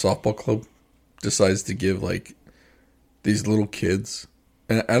baseball softball club decides to give like these little kids,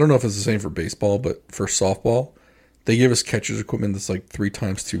 and I don't know if it's the same for baseball, but for softball, they give us catcher's equipment that's like 3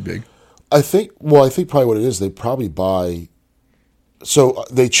 times too big. I think probably what it is, they probably buy. So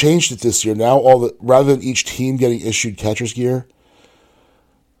they changed it this year. Now rather than each team getting issued catcher's gear,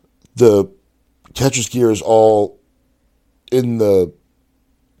 the catcher's gear is all in the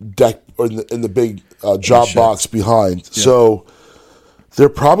deck or in the big job box behind. Yeah. So they're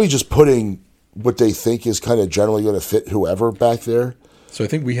probably just putting what they think is kind of generally going to fit whoever back there. So I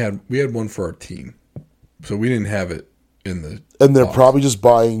think we had one for our team, so we didn't have it in the. And they're probably just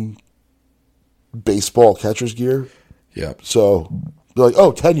buying baseball catcher's gear. Yeah. So they're like,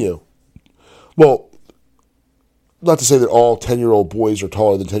 "Oh, 10U." Well, not to say that all 10-year-old boys are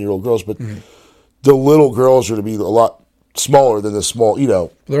taller than 10-year-old girls, but the little girls are going to be a lot smaller than the small,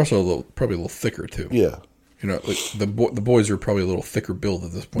 They're also probably a little thicker too. Yeah. Like the boys are probably a little thicker build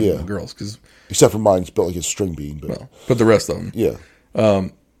at this point than the girls, except for mine's built like a string bean. But the rest of them, yeah.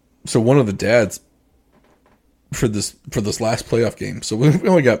 So one of the dads for this last playoff game. So we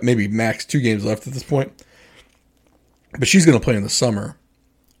only got maybe max 2 games left at this point, but she's going to play in the summer.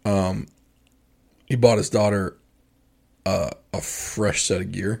 He bought his daughter a fresh set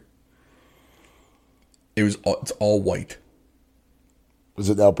of gear. It's all white. Is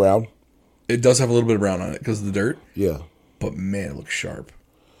it now brown? It does have a little bit of brown on it because of the dirt. Yeah. But man, it looks sharp.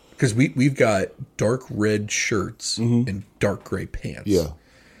 Because we've got dark red shirts and dark gray pants. Yeah.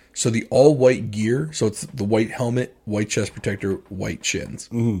 So the all white gear, so it's the white helmet, white chest protector, white shins.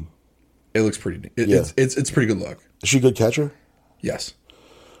 Mm-hmm. It looks pretty. It's pretty good look. Is she a good catcher? Yes.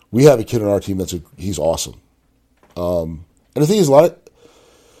 We have a kid on our team he's awesome. And the thing is, a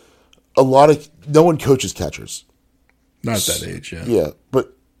lot of no one coaches catchers. Not at that age, yeah. Yeah,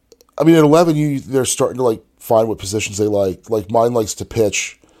 but I mean, at 11, they're starting to like find what positions they like. Like mine likes to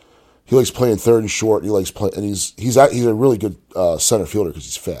pitch. He likes playing third and short. He likes playing, and he's a really good center fielder because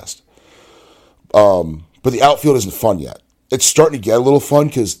he's fast. But the outfield isn't fun yet. It's starting to get a little fun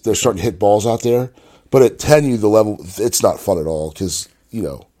because they're starting to hit balls out there. But at 10U, the level, it's not fun at all because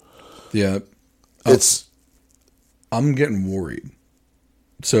Yeah, I'm getting worried.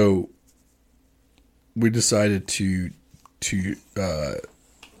 So we decided to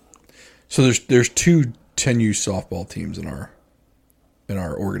so there's 2 10U softball teams in our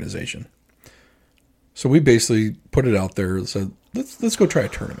organization. So we basically put it out there and said, let's go try a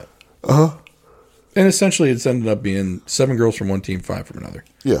tournament. Uh-huh. And essentially it's ended up being 7 girls from one team, 5 from another.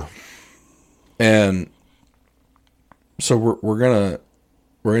 Yeah. And so we're gonna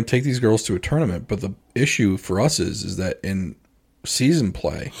take these girls to a tournament, but the issue for us is that in season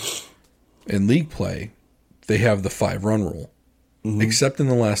play, in league play, they have the 5-run rule, except in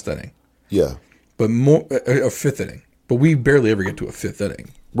the last inning. Yeah, but more a 5th inning. But we barely ever get to a 5th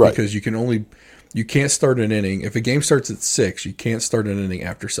inning, right? Because you can't start an inning if a game starts at 6. You can't start an inning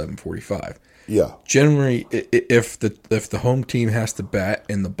after 7:45. Yeah, generally, if the home team has to bat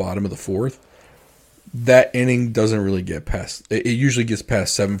in the bottom of the 4th. That inning doesn't really get past. It usually gets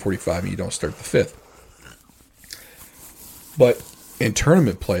past 7:45, and you don't start the 5th. But in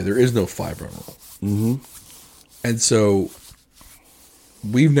tournament play, there is no 5-run rule. Mm-hmm. And so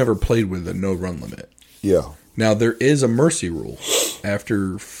we've never played with a no run limit. Yeah. Now, there is a mercy rule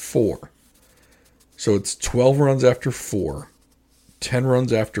after 4. So it's 12 runs after 4, 10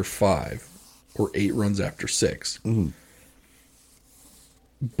 runs after 5, or 8 runs after 6. Mm-hmm.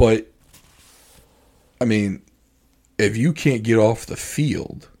 But, I mean, if you can't get off the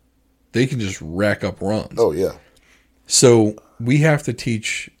field, they can just rack up runs. Oh, yeah. So we have to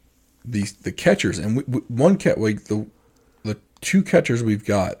teach the catchers, and the 2 catchers we've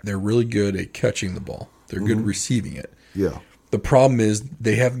got, they're really good at catching the ball. They're good at receiving it. Yeah. The problem is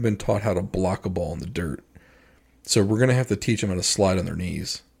they haven't been taught how to block a ball in the dirt. So we're going to have to teach them how to slide on their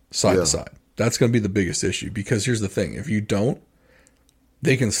knees side to side. That's going to be the biggest issue, because here's the thing. If you don't,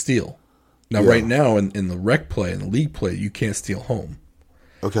 they can steal. Now, right now, in the rec play, in the league play, you can't steal home.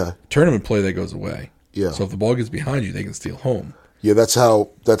 Okay. Tournament play, that goes away. Yeah. So if the ball gets behind you, they can steal home. Yeah, that's how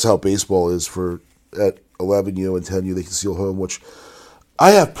baseball is for at 11U and 10U. They can steal home, which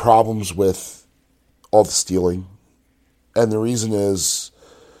I have problems with all the stealing, and the reason is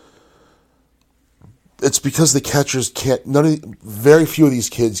it's because the catchers can't. Very few of these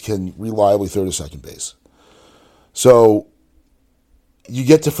kids can reliably throw to second base. So you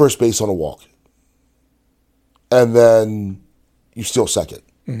get to first base on a walk, and then you steal second,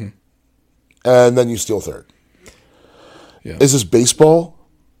 and then you steal third. Yeah. Is this baseball,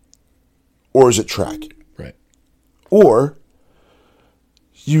 or is it track? Right. Or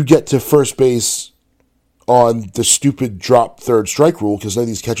you get to first base on the stupid drop third strike rule because none of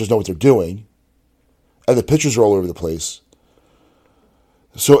these catchers know what they're doing, and the pitchers are all over the place.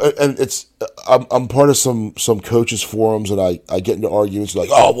 So, and I'm part of some coaches forums, and I get into arguments like,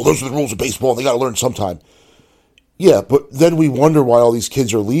 oh, well, those are the rules of baseball, and they got to learn sometime. Yeah, but then we wonder why all these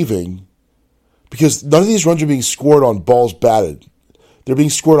kids are leaving, because none of these runs are being scored on balls batted. They're being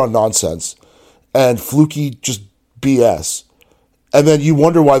scored on nonsense and fluky just BS. And then you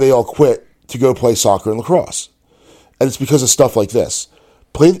wonder why they all quit to go play soccer and lacrosse. And it's because of stuff like this.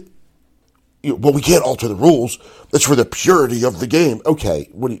 Well, we can't alter the rules. That's for the purity of the game. Okay,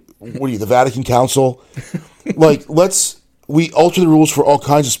 what are you, the Vatican Council? We alter the rules for all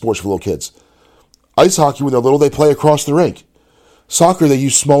kinds of sports for little kids. Ice hockey, when they're little, they play across the rink. Soccer, they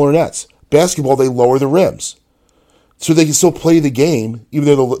use smaller nets. Basketball, they lower the rims. So they can still play the game, even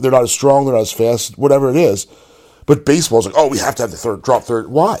though they're not as strong, they're not as fast, whatever it is. But baseball's like, oh, we have to have the drop third.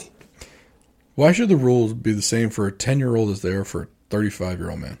 Why? Why should the rules be the same for a 10-year-old as they are for a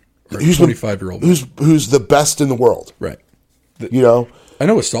 35-year-old man? Or a 25-year-old man? Who's the best in the world. Right. I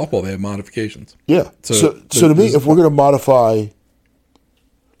know with softball, they have modifications. Yeah. So to me, if we're going to modify...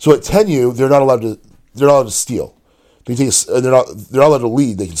 So at 10U, they're not allowed to steal. They're not allowed to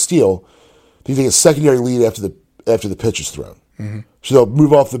lead. They can steal. They take a secondary lead after the pitch is thrown. Mm-hmm. So they'll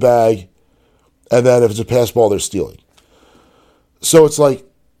move off the bag, and then if it's a pass ball, they're stealing. So it's like,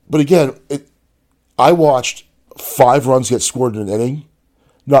 but again, I watched 5 runs get scored in an inning.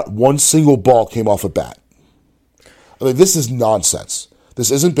 Not one single ball came off a bat. I mean, this is nonsense.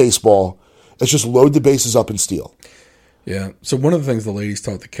 This isn't baseball. It's just load the bases up and steal. Yeah. So one of the things the ladies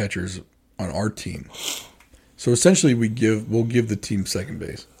taught the catchers on our team. So essentially, we'll give the team second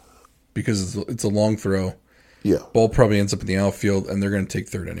base because it's a long throw. Yeah. Ball probably ends up in the outfield, and they're going to take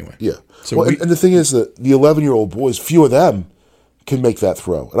third anyway. Yeah. So and the thing is that the 11-year-old boys, few of them can make that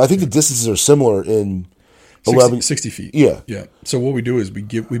throw, and I think the distances are similar in 60 feet. Yeah. Yeah. So what we do is we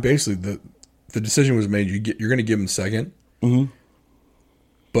basically the decision was made. You're going to give them second,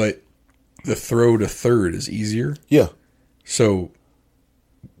 but the throw to third is easier. Yeah. So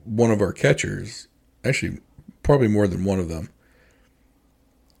one of our catchers, actually probably more than one of them,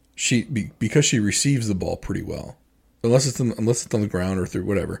 because she receives the ball pretty well, unless it's on the ground or through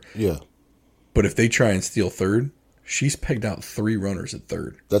whatever. Yeah. But if they try and steal third, she's pegged out 3 runners at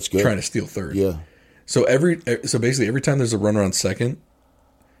third. That's good. Trying to steal third. Yeah. So basically every time there's a runner on second,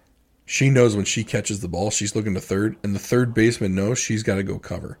 she knows when she catches the ball, she's looking to third, and the third baseman knows she's got to go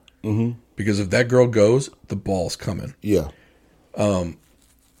cover. Mm-hmm. Because if that girl goes, the ball's coming. Yeah. And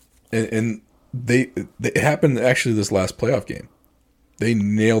it happened actually this last playoff game. They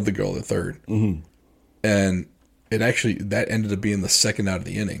nailed the girl at third. Mm-hmm. And that ended up being the second out of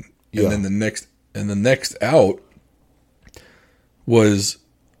the inning. And then the next out was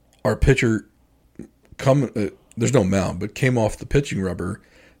our pitcher there's no mound, but came off the pitching rubber,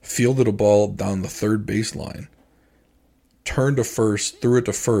 fielded a ball down the third baseline, turned to first, threw it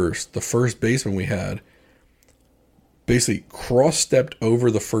to first. The first baseman we had basically cross-stepped over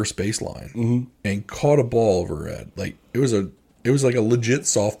the first baseline and caught a ball over her head. Like it was like a legit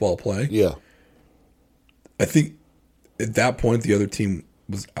softball play. Yeah. I think at that point, the other team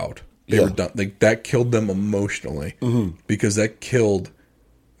was out. They were done. Like, that killed them emotionally because that killed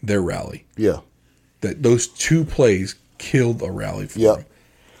their rally. Yeah. That those 2 plays killed a rally for them.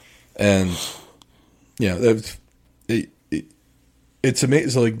 And yeah, it's amazing.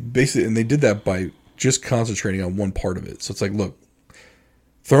 So, like, basically, and they did that by just concentrating on one part of it. So it's like, look,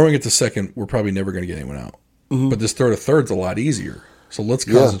 throwing it to second, we're probably never going to get anyone out. But this throw to third's a lot easier. So let's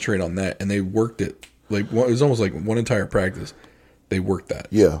concentrate on that. And they worked it. Like, it was almost like one entire practice. They worked that.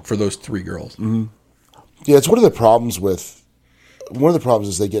 For those 3 girls. Yeah, it's one of the problems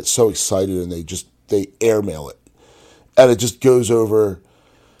is they get so excited and they airmail it. And it just goes over.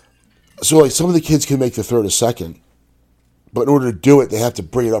 So, like, some of the kids can make the throw to second, but in order to do it, they have to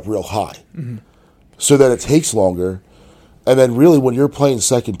bring it up real high. So that it takes longer. And then really when you're playing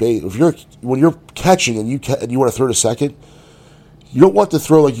second base, when you're catching and you want to throw to second, you don't want to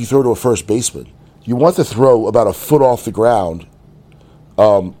throw like you throw to a first baseman. You want to throw about a foot off the ground,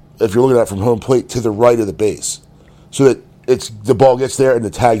 if you're looking at it from home plate, to the right of the base, so that the ball gets there and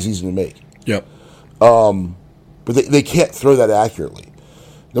the tag's easy to make. Yep. But they can't throw that accurately.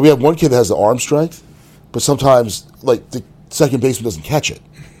 Now we have one kid that has the arm strength, but sometimes like the second baseman doesn't catch it,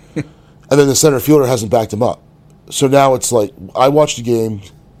 and then the center fielder hasn't backed him up. So now it's like I watched a game.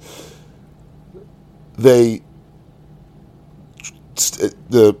 The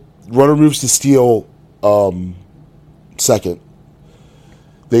runner moves to steal second.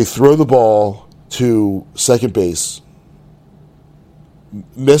 They throw the ball to second base.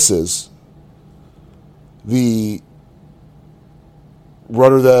 Misses. The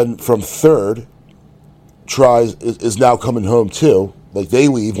runner then from third is now coming home too. Like they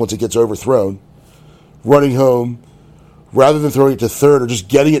leave once it gets overthrown. Running home, rather than throwing it to third or just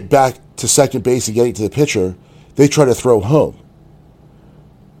getting it back to second base and getting it to the pitcher, they try to throw home.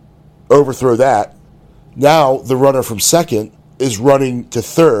 Overthrow that. Now the runner from second is running to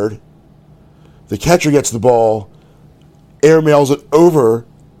third. The catcher gets the ball, airmails it over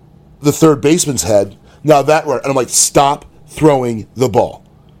the third baseman's head. Now that run, and I'm like, stop throwing the ball.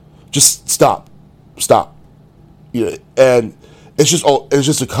 Just stop. And it's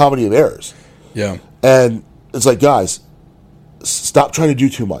just a comedy of errors. Yeah. And it's like, guys, stop trying to do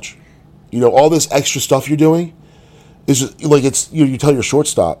too much. All this extra stuff you're doing is just like you tell your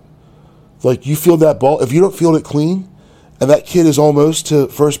shortstop, like, you field that ball. If you don't field it clean and that kid is almost to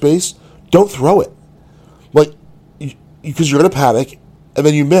first base, don't throw it. Like, because you're going to panic and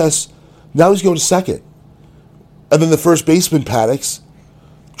then you miss. Now he's going to second. And then the first baseman panics,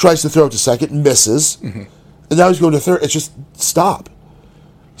 tries to throw it to second, misses. And now he's going to third. It's just stop.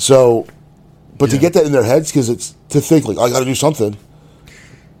 So, but to get that in their heads, because it's to think, like, I got to do something.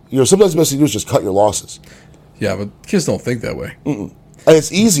 Sometimes the best thing to do is just cut your losses. Yeah, but kids don't think that way. And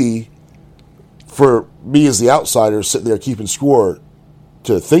it's easy for me as the outsider sitting there keeping score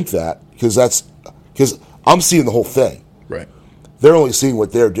to think that, because I'm seeing the whole thing. Right. They're only seeing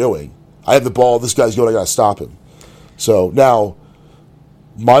what they're doing. I have the ball. This guy's going. I got to stop him. So now,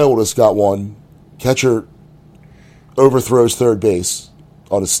 my oldest got one. Catcher overthrows third base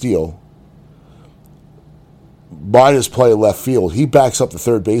on a steal. Mine is playing left field. He backs up the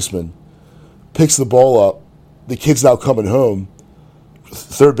third baseman, picks the ball up. The kid's now coming home.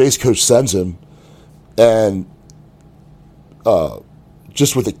 Third base coach sends him, and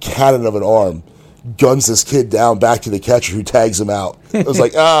just with a cannon of an arm, guns this kid down back to the catcher who tags him out. I was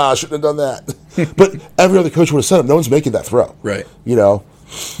like, I shouldn't have done that. But every other coach would have sent him. No one's making that throw. Right. You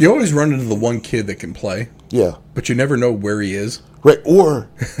always run into the one kid that can play. Yeah. But you never know where he is. Right. Or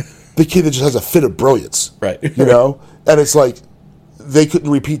the kid that just has a fit of brilliance. Right. And it's like they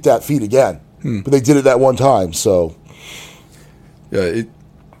couldn't repeat that feat again. But they did it that one time. So yeah,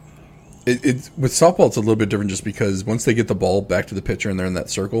 it with softball it's a little bit different just because once they get the ball back to the pitcher and they're in that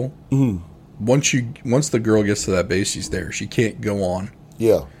circle, once the girl gets to that base, she's there. She can't go on.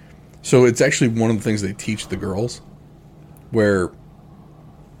 Yeah. So it's actually one of the things they teach the girls, where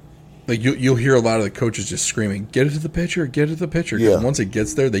like you'll hear a lot of the coaches just screaming, "Get it to the pitcher! Get it to the pitcher!" Because once it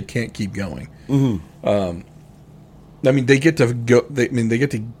gets there, they can't keep going. They get to go. They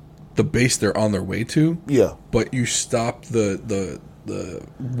get to the base they're on their way to. Yeah. But you stop the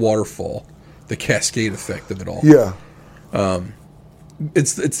waterfall, the cascade effect of it all. Yeah.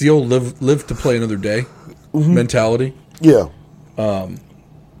 It's the old live to play another day mentality. Yeah.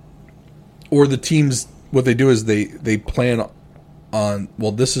 Or the teams, what they do is they plan on,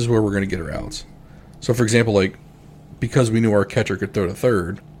 well, this is where we're going to get her outs. So, for example, like, because we knew our catcher could throw to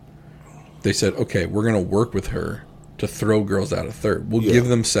third, they said, okay, we're going to work with her to throw girls out of third. We'll give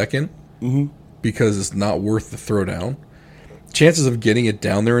them second because it's not worth the throw down. Chances of getting it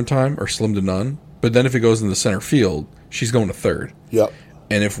down there in time are slim to none, But then if it goes into center field, she's going to third. Yep.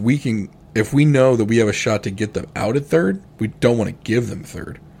 And if we know that we have a shot to get them out at third, we don't want to give them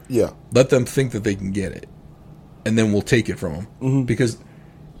third. Yeah. Let them think that they can get it, and then we'll take it from them. Mm-hmm. Because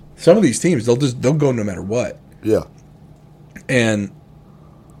some of these teams, they'll go no matter what. Yeah. And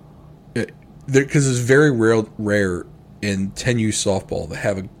because it's very rare in 10U softball to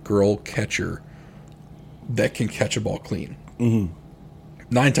have a girl catcher that can catch a ball clean. Mm-hmm.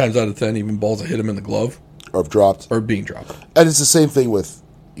 9 times out of 10, even balls that hit them in the glove or dropped or being dropped. And it's the same thing with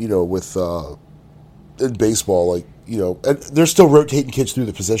in baseball, like, and they're still rotating kids through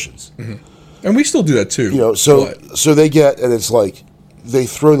the positions. Mm-hmm. And we still do that too. So they get, and it's like they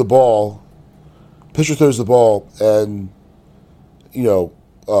throw the ball, pitcher throws the ball, and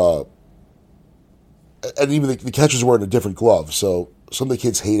and even the catchers wearing a different glove. So some of the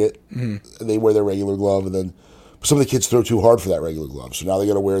kids hate it, and they wear their regular glove, and then some of the kids throw too hard for that regular glove. So now they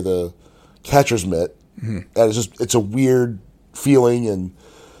got to wear the catcher's mitt, and it's a weird feeling. And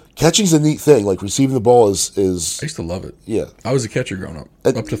catching's a neat thing. Like receiving the ball is. I used to love it. Yeah, I was a catcher growing up,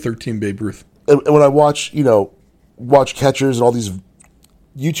 up to 13 Babe Ruth. And when I watch catchers and all these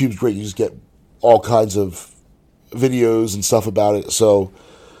YouTube's great. You just get all kinds of videos and stuff about it. So,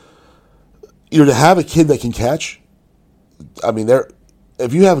 to have a kid that can catch, I mean,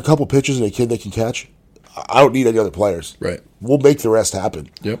 if you have a couple pitchers and a kid that can catch, I don't need any other players. Right. We'll make the rest happen.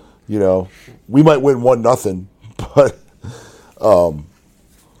 Yep. We might win 1-0, but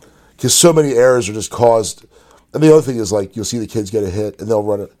because so many errors are just caused. And the other thing is, like, you'll see the kids get a hit and they'll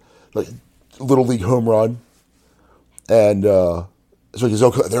run it like little league home run, and so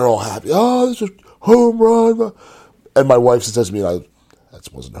they're all happy. Oh, this is a home run! And my wife says to me, "That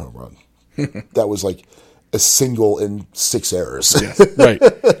wasn't a home run. That was like a single in 6 errors." Yes, right.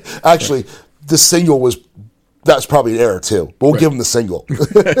 Actually, the single that's probably an error too. But we'll give them the single.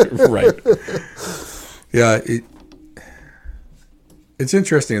 Right. Yeah, it's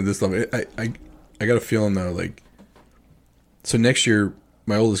interesting at this level. I got a feeling though, like, so next year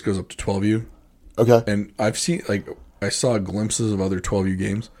my oldest goes up to 12U. Okay. And I saw glimpses of other 12U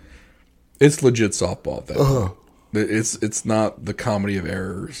games. It's legit softball at that point. It's not the comedy of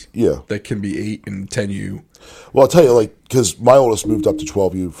errors. Yeah. That can be 8 and 10U. Well, I'll tell you, like, because my oldest moved up to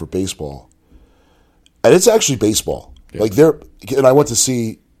 12U for baseball, and it's actually baseball. Yeah. Like and I went to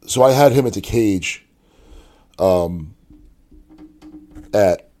see. So I had him at the cage, at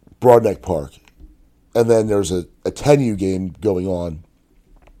Broadneck Park, and then there's a 10U game going on.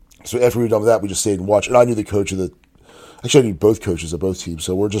 So after we were done with that, we just stayed and watched. And I knew the coach I knew both coaches of both teams.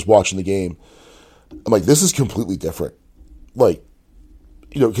 So we're just watching the game. I'm like, this is completely different. Like,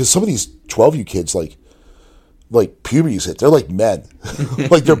 because some of these 12U kids, like puberty's hit. They're like men.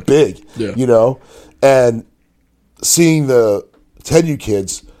 Like, they're big, yeah. And seeing the 10U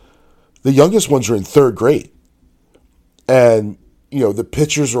kids, the youngest ones are in 3rd grade. And, the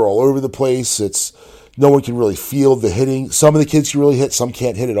pitchers are all over the place. No one can really field the hitting. Some of the kids can really hit. Some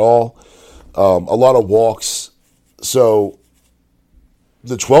can't hit at all. A lot of walks. So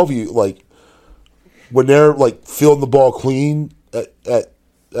the 12U, like, when they're like fielding the ball clean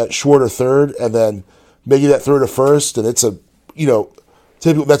at short or third, and then making that third or first, and it's a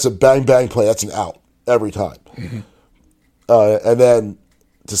typically that's a bang bang play. That's an out every time. Mm-hmm. And then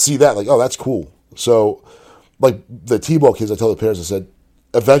to see that, like, oh, that's cool. So, like, the T-ball kids, I tell the parents, I said,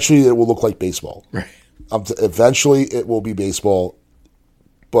 eventually it will look like baseball. Right. Eventually it will be baseball,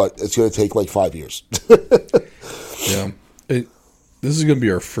 but it's going to take like 5 years. Yeah. This is going to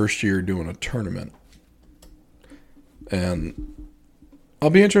be our first year doing a tournament. And I'll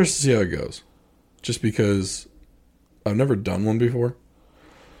be interested to see how it goes. Just because I've never done one before.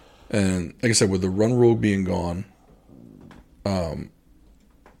 And like I said, with the run rule being gone,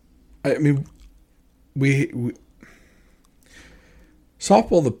 I mean, we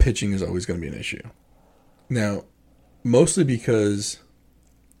softball, the pitching is always going to be an issue. Now, mostly because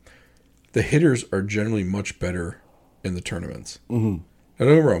the hitters are generally much better in the tournaments. Mm-hmm. Now,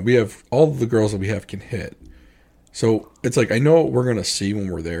 don't get me wrong, we have all of the girls that we have can hit. So it's like, I know what we're going to see when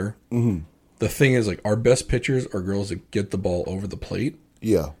we're there. Mm-hmm. The thing is, like, our best pitchers are girls that get the ball over the plate.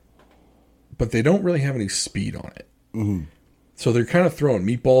 Yeah. But they don't really have any speed on it. Mm-hmm. So they're kind of throwing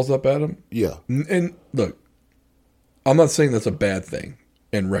meatballs up at them. Yeah. And look, I'm not saying that's a bad thing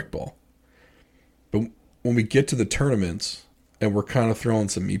in rec ball. But when we get to the tournaments and we're kind of throwing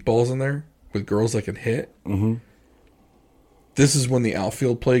some meatballs in there with girls that can hit, mm-hmm. This is when the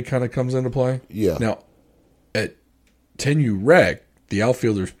outfield play kind of comes into play. Yeah. Now, at 10U rec, the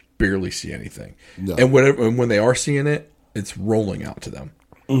outfielders barely see anything. No. And when they are seeing it, it's rolling out to them.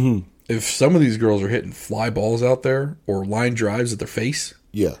 Mm-hmm. If some of these girls are hitting fly balls out there or line drives at their face,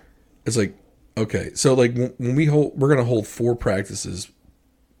 yeah, it's like, Okay, so like when we're gonna hold 4 practices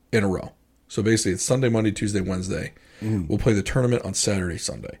in a row. So basically, it's Sunday, Monday, Tuesday, Wednesday. We'll play the tournament on Saturday,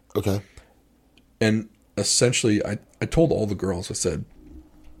 Sunday. Okay. And essentially, I told all the girls, I said,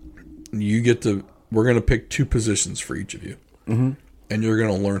 we're going to pick 2 positions for each of you. Mm-hmm. And you're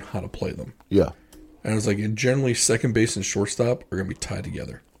going to learn how to play them. Yeah. And I was like, and generally, second base and shortstop are going to be tied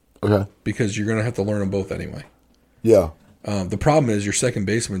together. Okay. Because you're going to have to learn them both anyway. Yeah. The problem is your second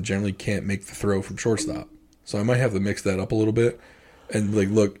baseman generally can't make the throw from shortstop. So I might have to mix that up a little bit. And like,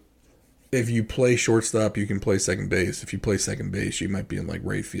 look, if you play shortstop, you can play second base. If you play second base, you might be in like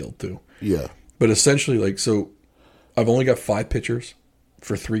right field too. Yeah. But essentially, like, so I've only got 5 pitchers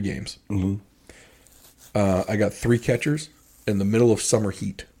for 3 games. Mm-hmm. I got 3 catchers in the middle of summer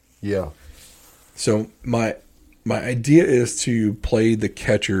heat. Yeah. So my idea is to play the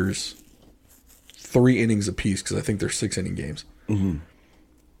catchers 3 innings apiece because I think they're 6-inning games. Mm-hmm.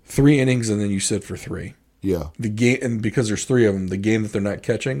 3 innings, and then you sit for 3. Yeah. The game, and because there's 3 of them, the game that they're not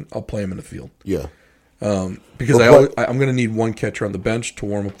catching, I'll play them in the field. Yeah. Because I'm going to need 1 catcher on the bench to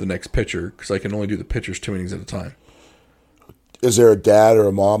warm up the next pitcher because I can only do the pitchers 2 innings at a time. Is there a dad or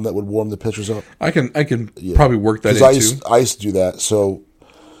a mom that would warm the pitchers up? I can probably work that in too. I used to do that. So,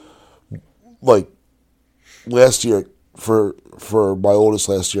 like last year, for my oldest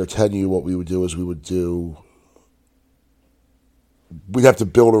last year, 10U, what we would do is we'd have to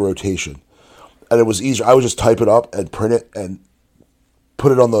build a rotation, and it was easier. I would just type it up and print it and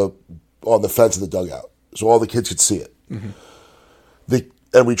put it on the fence of the dugout, so all the kids could see it. Mm-hmm.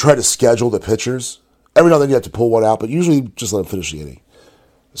 And we try to schedule the pitchers. Every now and then you have to pull one out, but usually just let them finish the inning.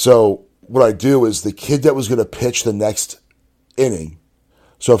 So what I do is the kid that was going to pitch the next inning,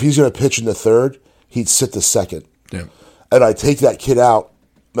 so if he's going to pitch in the 3rd, he'd sit the 2nd. Yeah. And I take that kid out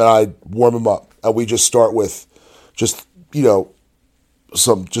and I warm him up. And we just start with just,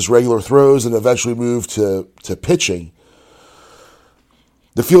 some just regular throws and eventually move to pitching.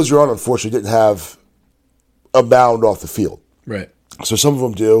 The fields you're on, unfortunately, didn't have a mound off the field. Right. So some of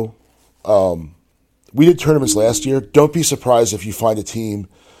them do. We did tournaments last year. Don't be surprised if you find a team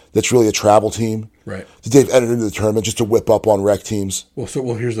that's really a travel team. Right. That they've entered into the tournament just to whip up on rec teams. Well,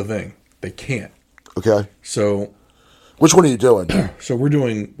 here's the thing. They can't. Okay. So which one are you doing? So we're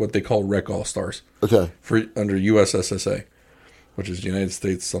doing what they call Rec All-Stars. Okay. Under USSSA, which is United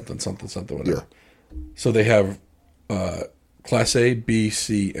States something, whatever. Yeah. So they have Class A, B,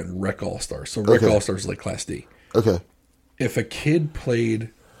 C, and Rec All-Stars. So Rec All-Stars is like Class D. Okay. If a kid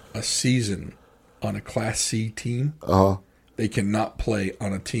played a season on a Class C team, they cannot play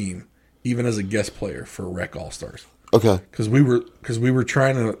on a team, even as a guest player for Rec All-Stars. Okay. Because we were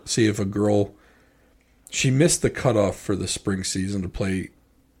trying to see if a girl, she missed the cutoff for the spring season to play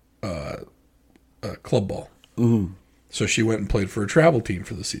club ball. Mm-hmm. So she went and played for a travel team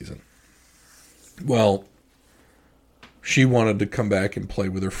for the season. Well, she wanted to come back and play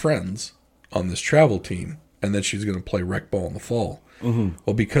with her friends on this travel team, and then she's going to play rec ball in the fall. Mm-hmm.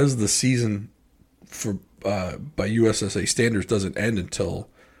 Well, because the season for by USSA standards doesn't end until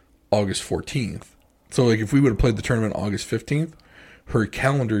August 14th. So, like, if we would have played the tournament August 15th, her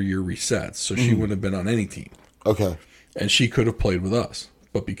calendar year resets, so she wouldn't have been on any team. Okay. And she could have played with us,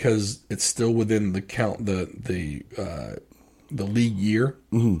 but because it's still within the league year,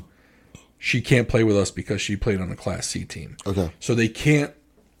 she can't play with us because she played on a Class C team. Okay. So they can't.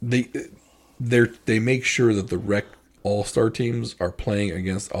 They make sure that the Rec All-Star teams are playing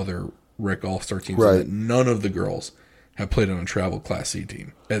against other Rec All-Star teams, right, and that none of the girls have played on a travel Class C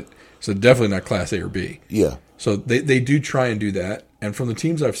team. So definitely not Class A or B. Yeah. So they do try and do that. And from the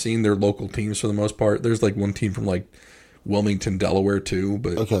teams I've seen, they're local teams for the most part. There's like one team from like Wilmington, Delaware too.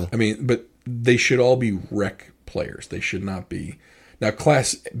 But okay. I mean, but they should all be rec players. They should not be. Now,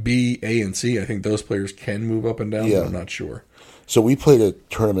 Class B, A, and C, I think those players can move up and down, but I'm not sure. So we played a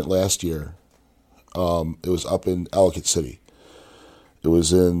tournament last year. It was up in Ellicott City. It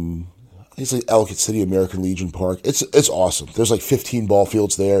was in, I think it's like Ellicott City, American Legion Park. It's awesome. There's like 15 ball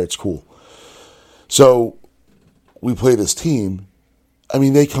fields there. It's cool. So we play this team. I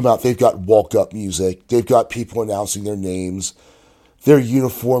mean, they come out, they've got walk-up music. They've got people announcing their names. Their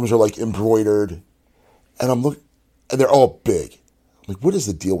uniforms are like embroidered. And I'm looking, and they're all big. I'm like, what is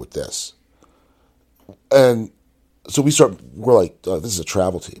the deal with this? And so we're like, oh, this is a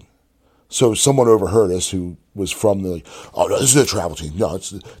travel team. So someone overheard us who was from the, oh, no, this is a travel team. No,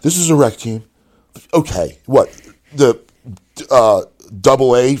 this is a rec team. Okay, what? The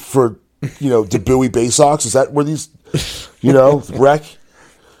double A for, the Bowie Bay Sox? Is that where these, rec?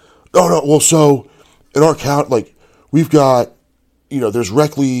 No, well, so in our count, like, we've got, there's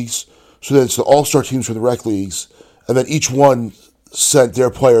rec leagues, so then it's the all-star teams from the rec leagues, and then each one sent their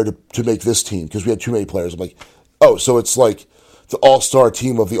player to make this team because we had too many players. I'm like, oh, so it's like the all-star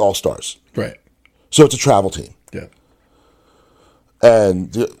team of the all-stars. Right. So it's a travel team. Yeah.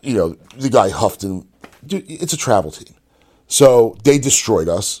 And, the guy huffed and, dude, it's a travel team. So they destroyed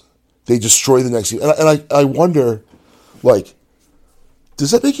us. They destroyed the next team. And I wonder, like,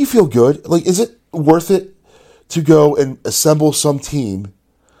 does that make you feel good? Like, is it worth it to go and assemble some team?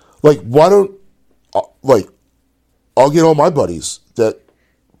 Like, why don't, I'll get all my buddies that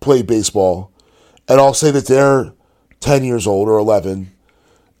play baseball, and I'll say that they're 10 years old or 11,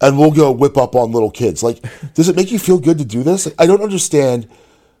 and we'll go whip up on little kids. Like, does it make you feel good to do this? Like, I don't understand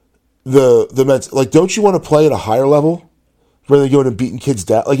the Mets. Like, don't you want to play at a higher level rather than going and beating kids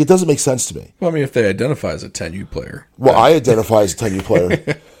down? Like, it doesn't make sense to me. Well, I mean, if they identify as a 10U player. Well, I identify as a 10U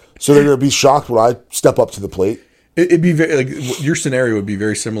player. So they're going to be shocked when I step up to the plate. It'd be very, like, your scenario would be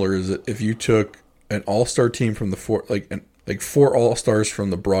very similar. Is that if you took an all-star team from the four all-stars from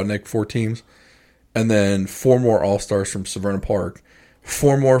the Broadneck 4 teams, and then 4 more all-stars from Severna Park,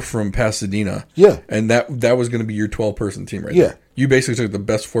 4 more from Pasadena. Yeah. And that was going to be your 12-person team right Yeah. there. You basically took the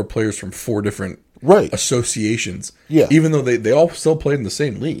best 4 players from 4 different associations. Yeah. Even though they all still played in the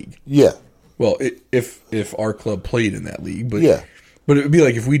same league. Yeah. Well, if our club played in that league. But yeah. But it would be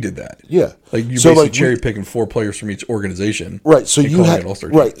like if we did that. Yeah. Like you're basically cherry picking 4 players from each organization. Right. So you have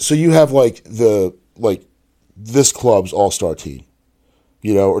right. So you have this club's all-star team,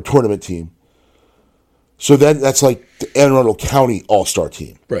 or tournament team. So then that's like the Anne Arundel County all-star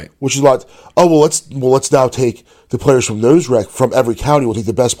team. Right. Which is a lot. Oh, let's now take the players from from every county. We'll take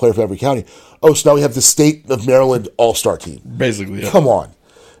the best player from every county. Oh, so now we have the state of Maryland all-star team. Basically, yeah. Come on.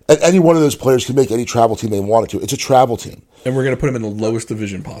 And any one of those players can make any travel team they wanted to. It's a travel team. And we're going to put them in the lowest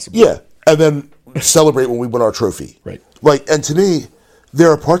division possible. Yeah. And then celebrate when we win our trophy. Right. And to me,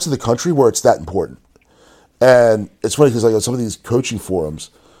 there are parts of the country where it's that important. And it's funny because on some of these coaching forums,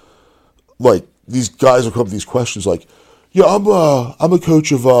 these guys will come up with these questions like, yeah, I'm a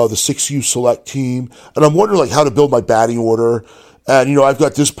coach of the 6U select team, and I'm wondering how to build my batting order. And, I've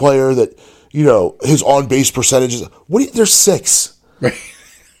got this player that, his on-base percentage is, there's 6. Right.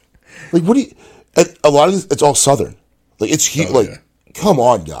 What do you, and a lot of this, it's all Southern. Yeah. Come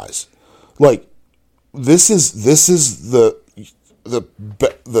on, guys. This is the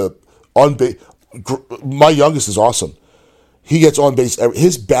on base. My youngest is awesome. He gets on base.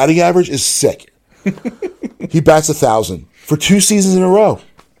 His batting average is sick. He bats 1,000 for 2 seasons in a row.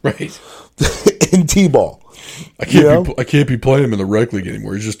 Right. In T-ball. I can't be playing him in the rec league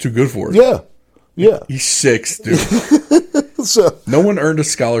anymore. He's just too good for it. Yeah. Yeah. He's 6, dude. So no one earned a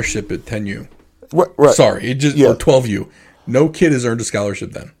scholarship at 10U. Right. Sorry, or 12U. No kid has earned a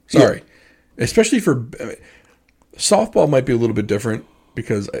scholarship then. Sorry. Yeah. Especially for softball might be a little bit different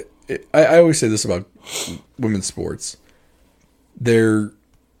because I always say this about women's sports.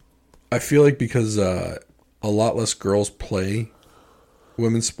 I feel like because a lot less girls play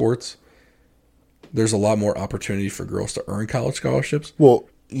women's sports, there's a lot more opportunity for girls to earn college scholarships. Well,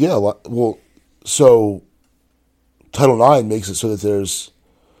 yeah. So Title IX makes it so that there's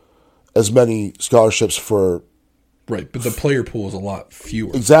as many scholarships for... Right, but the player pool is a lot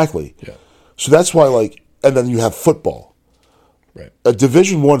fewer. Exactly. Yeah. So that's why, and then you have football. Right. A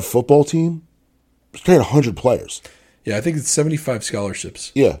Division I football team is carrying 100 players. Yeah, I think it's 75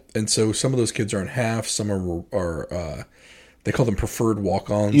 scholarships. Yeah. And so some of those kids are in half, some are they call them preferred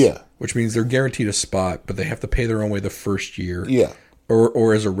walk-ons. Yeah. Which means they're guaranteed a spot, but they have to pay their own way the first year. Yeah.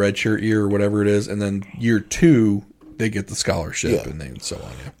 Or as a redshirt year or whatever it is, and then year 2 they get the scholarship Yeah. and then so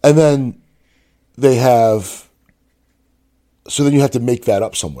on. Yeah. And then they have... So then you have to make that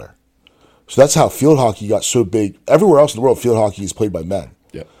up somewhere. So that's how field hockey got so big. Everywhere else in the world, field hockey is played by men.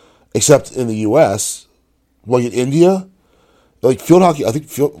 Yeah. Except in the U.S., in India, field hockey, I think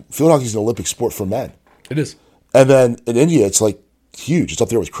field hockey is an Olympic sport for men. It is. And then in India, it's huge. It's up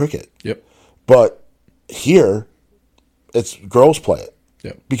there with cricket. Yep. But here, it's girls play it.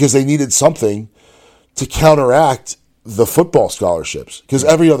 Yep. Because they needed something to counteract the football scholarships. Because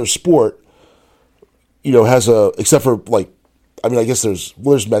every other sport, has except for I guess there's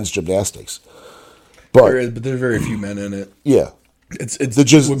men's gymnastics, but there's very few men in it. Yeah, it's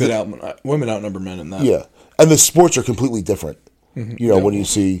women outnumber men in that. Yeah, and the sports are completely different. Mm-hmm. When you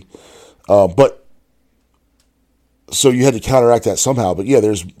see, but so you had to counteract that somehow. But yeah,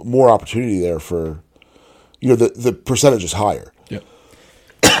 there's more opportunity there for, the percentage is higher. Yeah.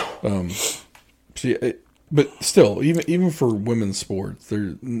 But still, even for women's sports,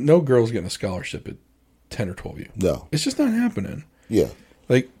 there's no girls getting a scholarship at 10 or 12U. No. It's just not happening. Yeah.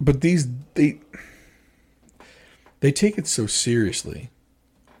 But these, they take it so seriously.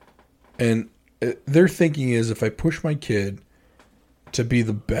 And their thinking is if I push my kid to be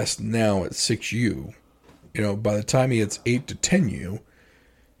the best now at 6U, by the time he hits 8 to 10U,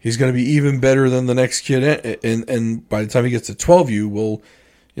 he's going to be even better than the next kid. And by the time he gets to 12U,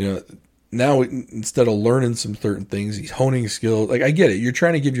 now instead of learning some certain things, he's honing skills. Like, I get it. You're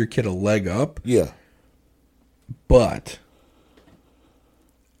trying to give your kid a leg up. Yeah. But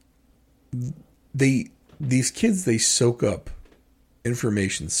these kids, they soak up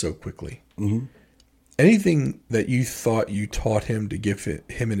information so quickly. Mm-hmm. Anything that you thought you taught him to give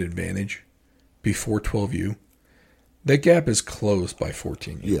him an advantage before 12U, that gap is closed by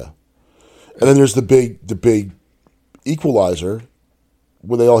 14U. Yeah. And then there's the big equalizer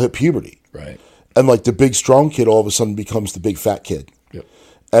where they all hit puberty. Right. And like the big strong kid all of a sudden becomes the big fat kid. Yep.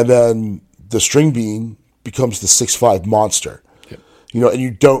 And then the string bean becomes the 6'5" monster. Yep. And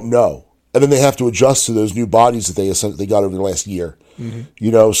you don't know. And then they have to adjust to those new bodies that they got over the last year.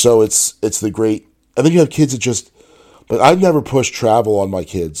 Mm-hmm. So it's the great. And then you have kids that just. But I've never pushed travel on my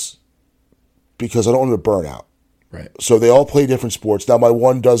kids because I don't want them to burn out. Right. So they all play different sports. Now my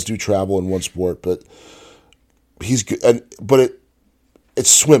one does do travel in one sport, but he's good. But it's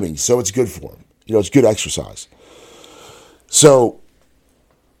swimming, so it's good for him. It's good exercise. So,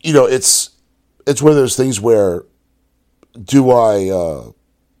 it's one of those things where I'm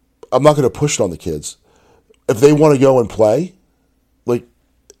not going to push it on the kids. If they want to go and play, like,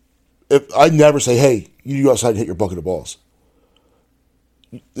 if I never say, hey, you go outside and hit your bucket of balls.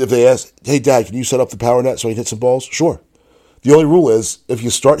 If they ask, hey, Dad, can you set up the power net so I can hit some balls? Sure. The only rule is if you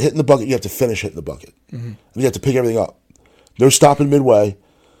start hitting the bucket, you have to finish hitting the bucket. Mm-hmm. And you have to pick everything up. No stopping midway.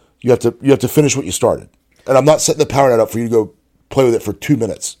 You have to finish what you started. And I'm not setting the power net up for you to go play with it for 2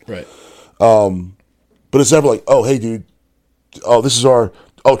 minutes. Right. But it's never like, oh, hey, dude, today's your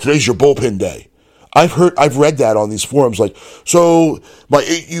bullpen day. I've read that on these forums. Like, so my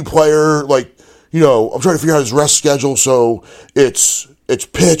 8U player, like, I'm trying to figure out his rest schedule. So it's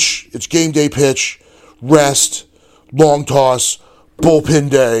pitch, it's game day pitch, rest, long toss, bullpen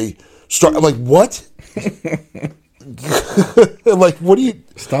day, start. I'm like, what? Like, what do you...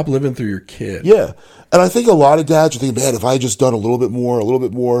 Stop living through your kid. Yeah. And I think a lot of dads are thinking, man, if I had just done a little bit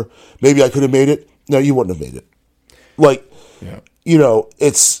more, maybe I could have made it. No, you wouldn't have made it. Like,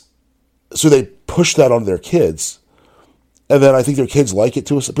 it's... So they push that onto their kids. And then I think their kids like it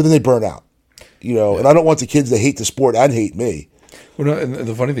to us, but then they burn out. And I don't want the kids that hate the sport and hate me. Well, no, and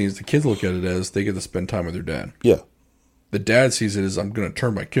the funny thing is the kids look at it as they get to spend time with their dad. Yeah. The dad sees it as, I'm going to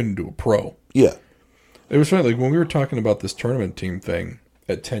turn my kid into a pro. Yeah. It was funny, like when we were talking about this tournament team thing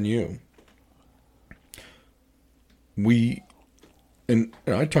at 10U,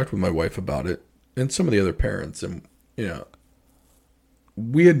 I talked with my wife about it and some of the other parents, and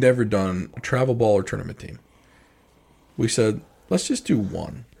we had never done a travel ball or tournament team. We said, let's just do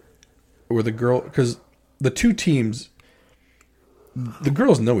one. Where the girl, because the two teams, the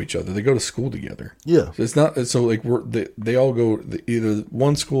girls know each other. They go to school together. Yeah. So it's not so like they all go either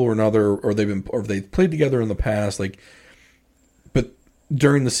one school or another, or they've played together in the past. Like, but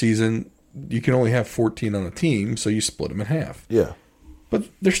during the season, you can only have 14 on a team, so you split them in half. Yeah. But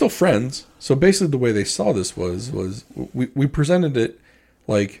they're still friends. So basically, the way they saw this was we presented it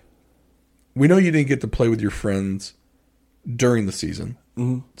like, we know you didn't get to play with your friends during the season.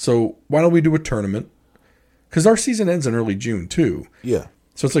 Mm-hmm. So why don't we do a tournament? Because our season ends in early June too. Yeah.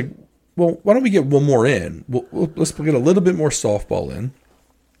 So it's like, well, why don't we get one more in? Let's get a little bit more softball in.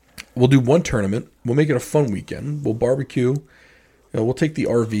 We'll do one tournament. We'll make it a fun weekend. We'll barbecue. We'll take the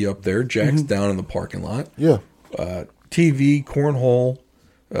RV up there. Jack's down in the parking lot. Yeah. TV, cornhole,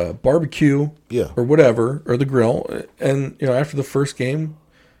 barbecue. Yeah. Or whatever, or the grill. And after the first game,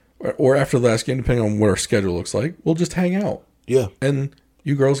 or after the last game, depending on what our schedule looks like, we'll just hang out. Yeah. And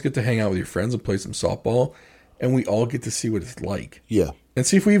you girls get to hang out with your friends and play some softball, and we all get to see what it's like. Yeah. And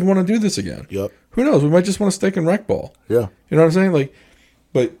see if we even want to do this again. Yep. Who knows? We might just want to stick in rec ball. Yeah. You know what I'm saying? Like,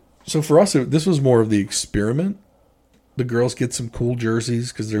 but so for us, this was more of the experiment. The girls get some cool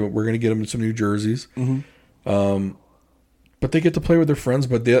jerseys because we're going to get them some new jerseys. Mm-hmm. But they get to play with their friends.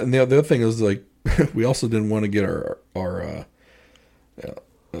 But the other thing is, like, we also didn't want to get our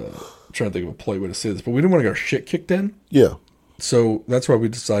trying to think of a polite way to say this, but we didn't want to get our shit kicked in. Yeah. So that's why we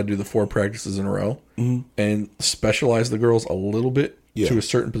decided to do the 4 practices in a row and specialize the girls a little bit to a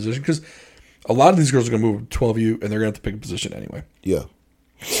certain position. Because a lot of these girls are going to move to 12U, and they're going to have to pick a position anyway. Yeah.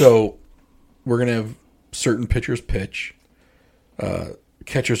 So we're going to have certain pitchers pitch.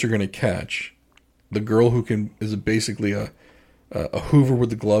 Catchers are going to catch. The girl who is basically a Hoover with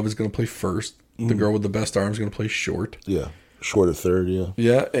the glove is going to play first. Mm-hmm. The girl with the best arm is going to play short. Yeah. Short of third, yeah.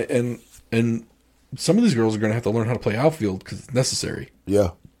 Yeah, and some of these girls are going to have to learn how to play outfield because it's necessary. Yeah.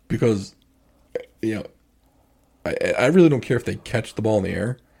 Because, I really don't care if they catch the ball in the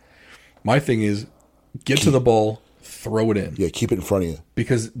air. My thing is get to the ball, throw it in. Yeah, keep it in front of you.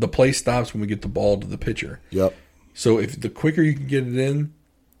 Because the play stops when we get the ball to the pitcher. Yep. So if the quicker you can get it in,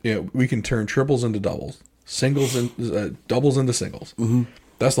 we can turn triples into doubles, singles and doubles into singles. Mm-hmm.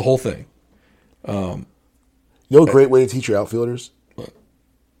 That's the whole thing. You know a great way to teach your outfielders? What?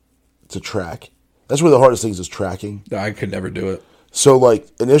 To track. That's one of the hardest things is tracking. I could never do it. So, like,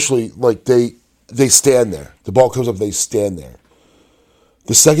 initially, like, they stand there. The ball comes up, they stand there.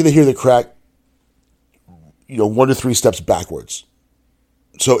 The second they hear the crack, 1 to 3 steps backwards.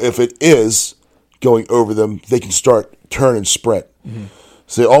 So if it is going over them, they can start turn and sprint. Mm-hmm.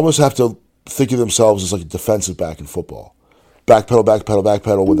 So they almost have to think of themselves as like a defensive back in football. Backpedal, backpedal,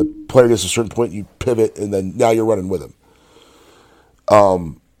 backpedal. When the player gets to a certain point, you pivot, and then now you're running with him.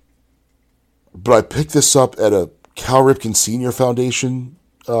 But I picked this up at a Cal Ripken Senior Foundation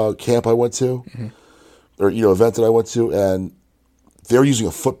camp I went to, mm-hmm. or event that I went to, and they're using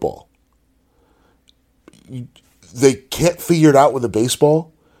a football. They can't figure it out with a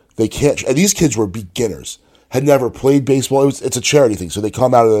baseball. They can't. And these kids were beginners, had never played baseball. It's a charity thing, so they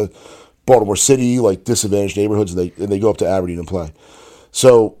come out of the Baltimore City, like disadvantaged neighborhoods, and they go up to Aberdeen and play.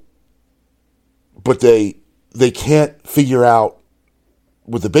 So, but they can't figure out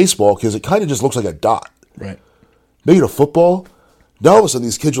with the baseball because it kind of just looks like a dot. Right. Maybe a football. Now all of a sudden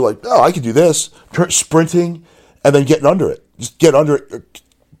these kids are like, oh, I can do this, sprinting, and then getting under it. Just get under it,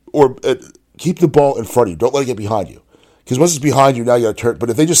 or keep the ball in front of you. Don't let it get behind you. Because once it's behind you, now you got to turn. But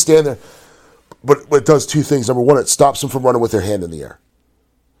if they just stand there, but it does two things. Number one, it stops them from running with their hand in the air.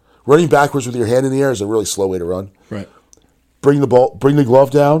 Running backwards with your hand in the air is a really slow way to run. Right. Bring the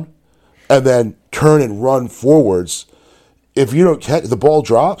glove down, and then turn and run forwards. If you don't catch, the ball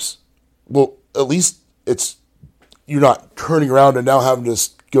drops, well, at least you're not turning around and now having to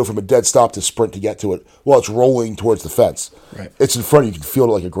go from a dead stop to sprint to get to it while it's rolling towards the fence. Right. It's in front of you. You can feel it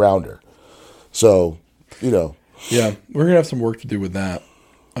like a grounder. So, Yeah, we're going to have some work to do with that.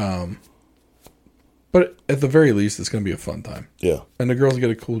 But at the very least, it's going to be a fun time. Yeah. And the girls get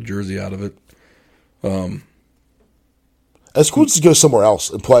a cool jersey out of it. It's cool to go somewhere else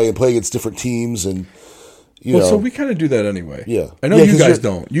and play against different teams and, so we kind of do do that anyway. Yeah. I know you guys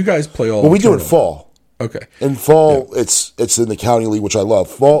don't. You guys play all. Well, we do it in fall. Okay. In fall, it's in the county league, which I love.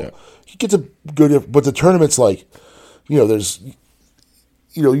 Fall, you get to go to, but the tournament's like, there's,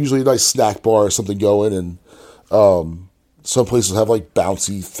 usually a nice snack bar or something going, and some places have like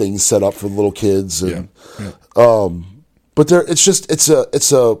bouncy things set up for little kids, and but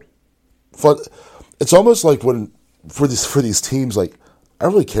it's a fun. It's almost like when for these teams, like I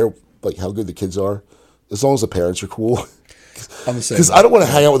don't really care like how good the kids are, as long as the parents are cool. I'm the same. Because I don't want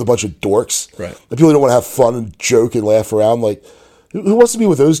to hang out with a bunch of dorks. Right. And people don't want to have fun and joke and laugh around. Like, who wants to be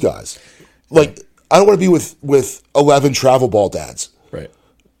with those guys? Like, I don't want to be with 11 travel ball dads. Right.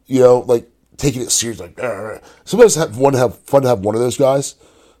 Like taking it serious. Like, sometimes have fun to have one of those guys,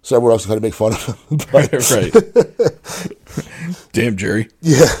 so everyone else can kind of make fun of them. Right. Damn, Jerry.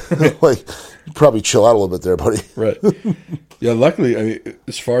 Yeah. Like, you probably chill out a little bit there, buddy. Right. Yeah. Luckily, I mean,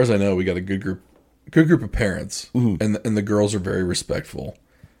 as far as I know, we got a good group of parents, mm-hmm. and the girls are very respectful.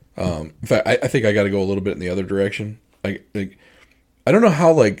 In fact, I think I got to go a little bit in the other direction. I don't know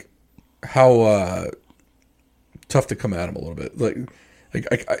how tough to come at them a little bit. Like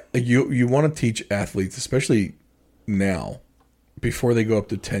you want to teach athletes, especially now, before they go up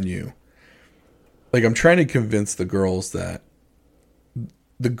to 10U. Like I'm trying to convince the girls that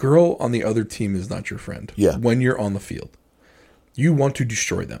the girl on the other team is not your friend. Yeah. When you're on the field. You want to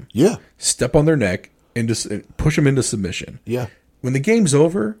destroy them. Yeah. Step on their neck and just push them into submission. Yeah. When the game's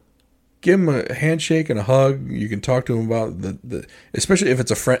over, give them a handshake and a hug. You can talk to them about the especially if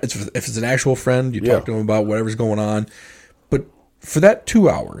it's a friend. If it's an actual friend, you talk to them about whatever's going on. But for that 2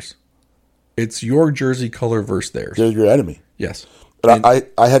 hours, it's your jersey color versus theirs. They're your enemy. Yes. But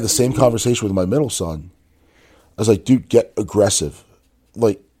I had the same conversation with my middle son. I was like, dude, get aggressive.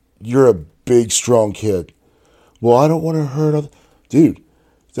 Like, you're a big, strong kid. Well, I don't want to hurt other... Dude,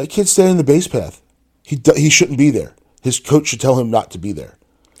 that kid's standing in the base path. He shouldn't be there. His coach should tell him not to be there.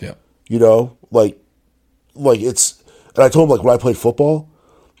 Yeah. Like it's... And I told him, like, when I played football,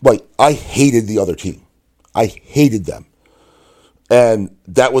 like, I hated the other team. I hated them. And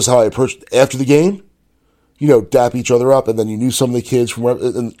that was how I approached... After the game, dap each other up, and then you knew some of the kids from...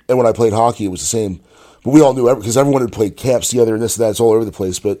 And when I played hockey, it was the same. But we all knew... Because everyone had played camps together and this and that. It's all over the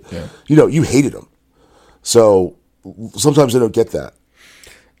place. But, you hated them. So sometimes they don't get that.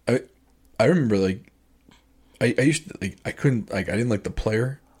 I remember like I used to like I couldn't like I didn't like the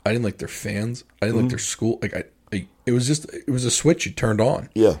player. I didn't like their fans. I didn't like their school. Like it was a switch you turned on.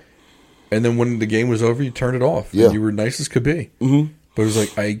 Yeah. And then when the game was over, you turned it off. Yeah. And you were nice as could be. Mm-hmm. But it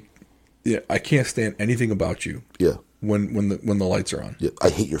was like, I can't stand anything about you. Yeah. When the lights are on. Yeah. I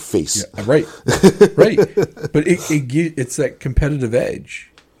hate your face. Yeah, right. Right. But it's that competitive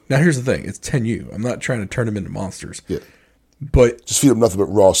edge. Now, here's the thing. It's 10U. I'm not trying to turn them into monsters. Yeah. But just feed them nothing but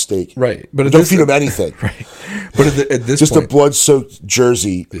raw steak. Right. But don't feed them anything. Right. But at this just point, a blood-soaked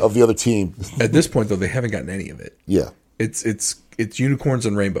jersey of the other team. At this point, though, they haven't gotten any of it. Yeah. It's unicorns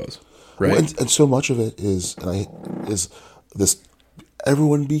and rainbows. Right. Well, and so much of it is this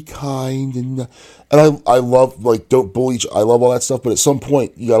everyone be kind and I love, like, don't bully each. I love all that stuff, but at some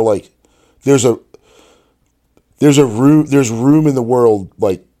point you gotta, like, there's room in the world,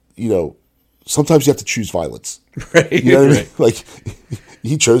 like, you know, sometimes you have to choose violence. Right. You know what right. I mean? Like,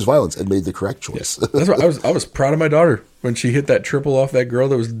 he chose violence and made the correct choice. Yeah. That's why I was proud of my daughter when she hit that triple off that girl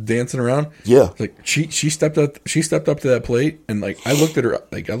that was dancing around. Yeah. Like she stepped up to that plate, and like I looked in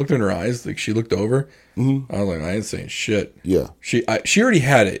her eyes, like she looked over. Mm-hmm. I was like, I ain't saying shit. Yeah. She already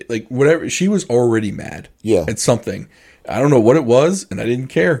had it. Like whatever, she was already mad. Yeah. At something. I don't know what it was, and I didn't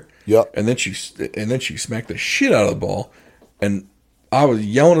care. Yeah. And then she smacked the shit out of the ball, and I was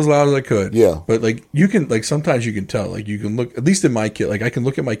yelling as loud as I could. Yeah. But like you can, like sometimes you can tell, like you can look, at least in my kid, like I can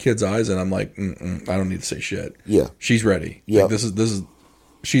look at my kid's eyes and I'm like, I don't need to say shit. Yeah. She's ready. Yeah. Like, this is,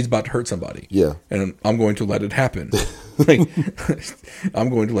 she's about to hurt somebody. Yeah. And I'm going to let it happen. Like I'm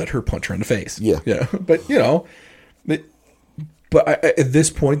going to let her punch her in the face. Yeah. Yeah. But you know, but at this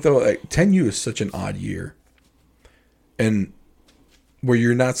point though, like 10U is such an odd year. And where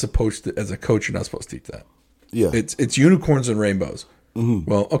you're not supposed to, as a coach, you're not supposed to teach that. Yeah. It's unicorns and rainbows.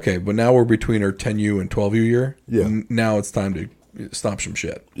 Mm-hmm. Well, okay, but now we're between our 10U and 12U year. Yeah. Now it's time to stop some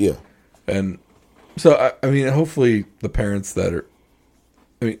shit. Yeah. And so, I mean, hopefully the parents that are,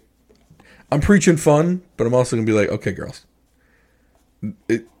 I mean, I'm preaching fun, but I'm also going to be like, okay, girls,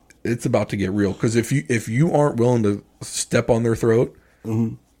 it's about to get real. Because if you aren't willing to step on their throat,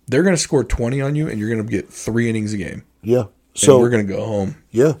 mm-hmm. they're going to score 20 on you, and you're going to get 3 innings a game. Yeah. So and we're going to go home.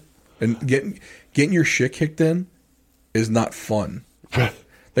 Yeah. And getting your shit kicked in is not fun.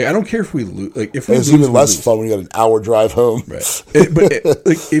 Like I don't care if we lose. Like if we lose, it's even less fun when you got an hour drive home. Right.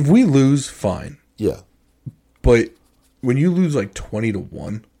 Like if we lose, fine. Yeah. But when you lose like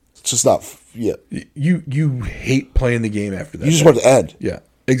 20-1, it's just not. Yeah. You hate playing the game after that. You just want it to end. Yeah.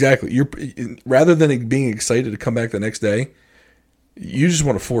 Exactly. You're rather than being excited to come back the next day, you just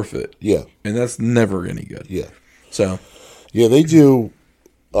want to forfeit. Yeah. And that's never any good. Yeah. So. Yeah, they do.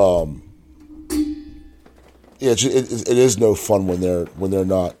 Yeah, it is no fun when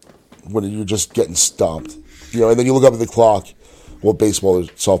you're just getting stomped, you know. And then you look up at the clock. Well, baseball or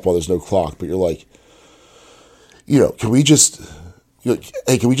softball, there's no clock, but you're like, you know, can we just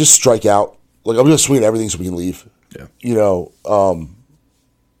strike out? Like I'm just swinging everything so we can leave. Yeah, you know.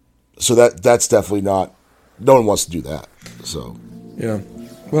 So that's definitely not. No one wants to do that. So yeah.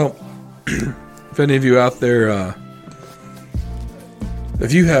 Well, if any of you out there.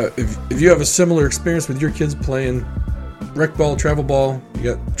 If you have a similar experience with your kids playing rec ball, travel ball,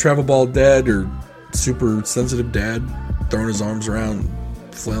 you got travel ball dad or super sensitive dad throwing his arms around,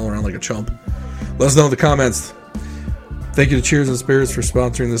 flailing around like a chump, let us know in the comments. Thank you to Cheers and Spirits for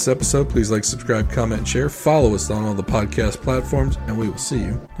sponsoring this episode. Please like, subscribe, comment, and share. Follow us on all the podcast platforms, and we will see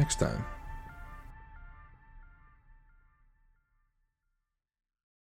you next time.